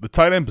 The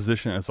tight end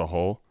position as a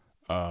whole,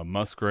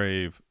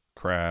 Musgrave,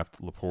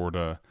 Kraft,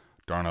 Laporta,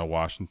 Darnell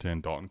Washington,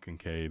 Dalton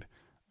Kincaid.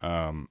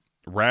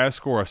 RAS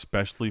score,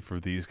 especially for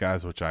these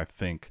guys, which I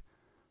think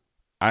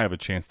I have a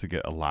chance to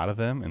get a lot of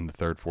them in the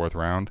 3rd, 4th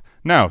round.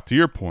 Now, to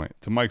your point,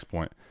 to Mike's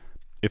point,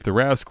 if the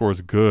RAS score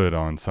is good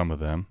on some of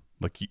them,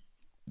 like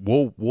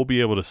we'll be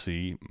able to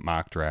see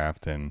mock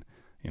draft and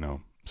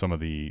some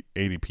of the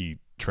ADP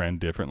trend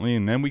differently,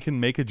 and then we can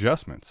make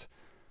adjustments.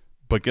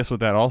 But guess what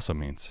that also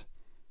means?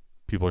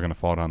 People are going to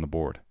fall down the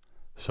board.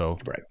 So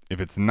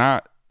if it's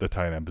not the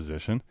tight end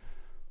position,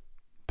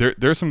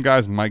 there's some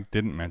guys Mike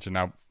didn't mention.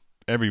 Now,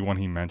 everyone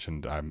he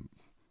mentioned, I'm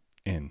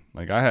in.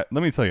 Let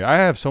me tell you, I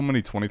have so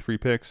many 23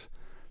 picks.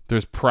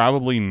 There's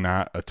probably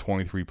not a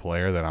 23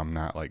 player that I'm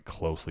not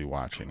closely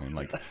watching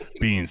and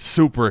being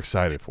super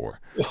excited for.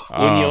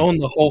 When you own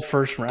the whole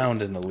first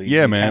round in the league.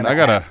 Yeah, man, I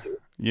gotta.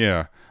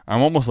 Yeah,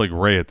 I'm almost like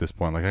Ray at this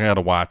point. I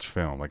gotta watch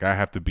film. I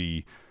have to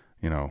be,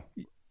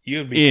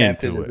 you'd be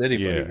captain as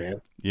anybody,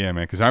 man. Yeah,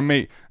 man, because I'm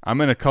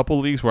in a couple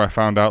leagues where I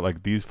found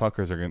out these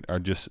fuckers are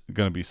just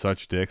gonna be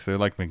such dicks. They're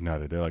like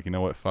McNutted. They're like, you know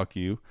what? Fuck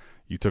you.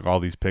 You took all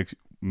these picks.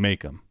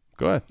 Make them.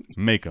 Go ahead.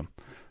 Make them.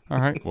 All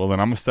right. Well,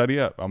 then I'm gonna study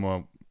up. I'm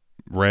gonna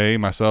Ray,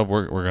 myself.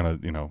 We're gonna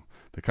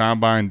the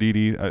Combine,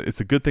 DD. It's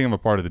a good thing I'm a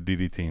part of the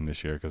DD team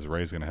this year because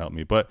Ray's gonna help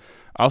me. But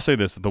I'll say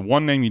this: the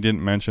one name you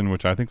didn't mention,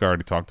 which I think I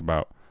already talked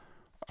about,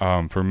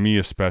 for me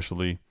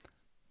especially,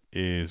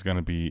 is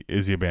gonna be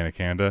Izzy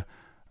Abanikanda.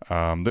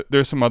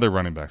 There's some other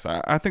running backs.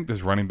 I think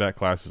this running back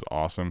class is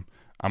awesome.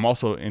 I'm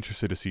also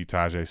interested to see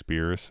Tajay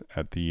Spears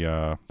at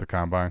the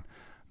Combine.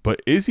 But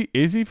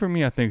Izzy for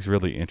me, I think is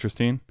really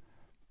interesting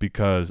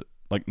because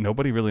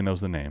nobody really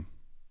knows the name.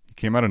 He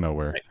came out of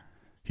nowhere. Right.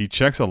 He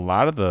checks a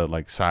lot of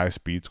the size,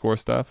 speed, score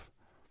stuff,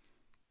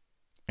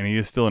 and he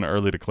is still an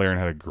early declare and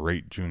had a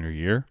great junior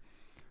year.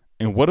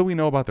 And what do we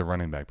know about the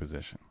running back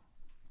position?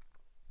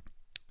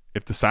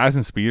 If the size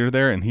and speed are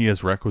there and he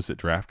has requisite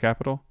draft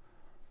capital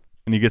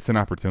and he gets an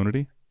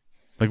opportunity,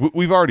 like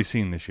we've already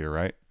seen this year,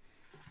 right?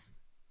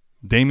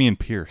 Dameon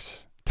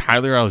Pierce,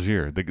 Tyler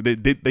Algier, they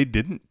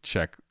didn't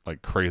check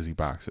like crazy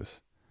boxes,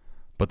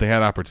 but they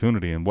had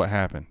opportunity. And what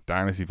happened?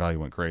 Dynasty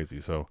value went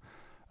crazy. So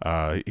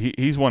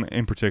he's one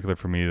in particular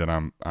for me that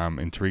I'm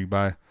intrigued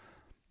by.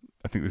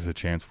 I think there's a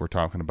chance we're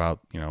talking about,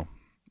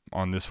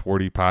 on this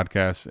 40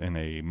 podcast in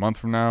a month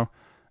from now,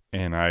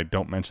 and I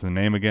don't mention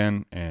the name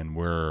again, and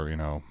we're,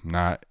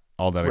 not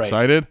all that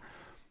excited.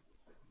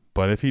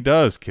 But if he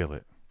does kill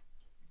it,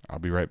 I'll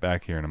be right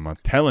back here in a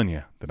month telling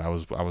you that I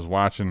was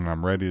watching and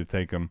I'm ready to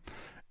take him,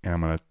 and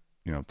I'm going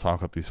to,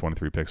 talk up these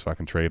 23 picks so I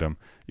can trade them.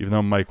 Even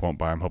though Mike won't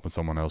buy, I'm hoping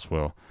someone else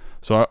will.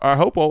 So I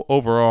hope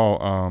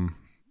overall,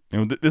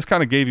 this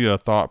kind of gave you a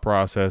thought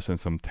process and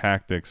some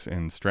tactics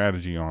and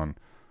strategy on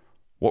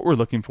what we're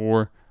looking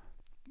for,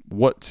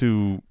 what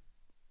to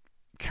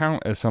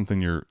count as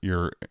something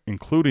you're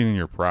including in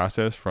your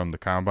process from the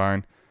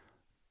combine.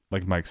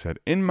 Like Mike said,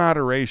 in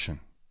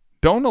moderation.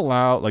 Don't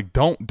allow,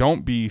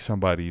 don't be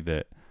somebody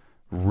that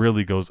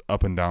really goes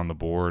up and down the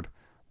board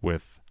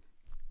with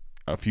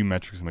a few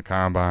metrics in the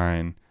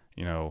combine,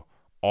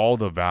 all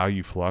the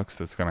value flux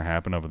that's going to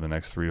happen over the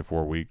next 3 to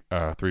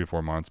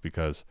 4 months,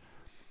 because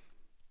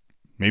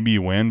maybe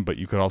you win, but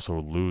you could also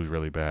lose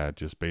really bad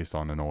just based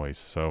on the noise.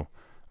 So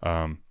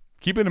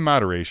keep it in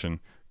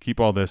moderation.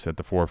 Keep all this at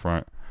the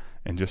forefront.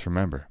 And just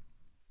remember,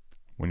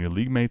 when your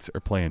league mates are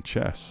playing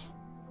chess,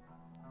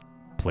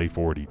 play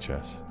 4D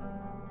chess.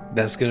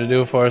 That's going to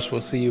do it for us.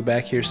 We'll see you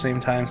back here same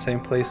time, same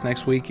place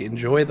next week.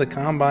 Enjoy the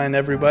combine,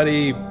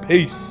 everybody.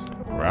 Peace.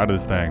 We're out of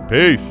this thing.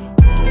 Peace.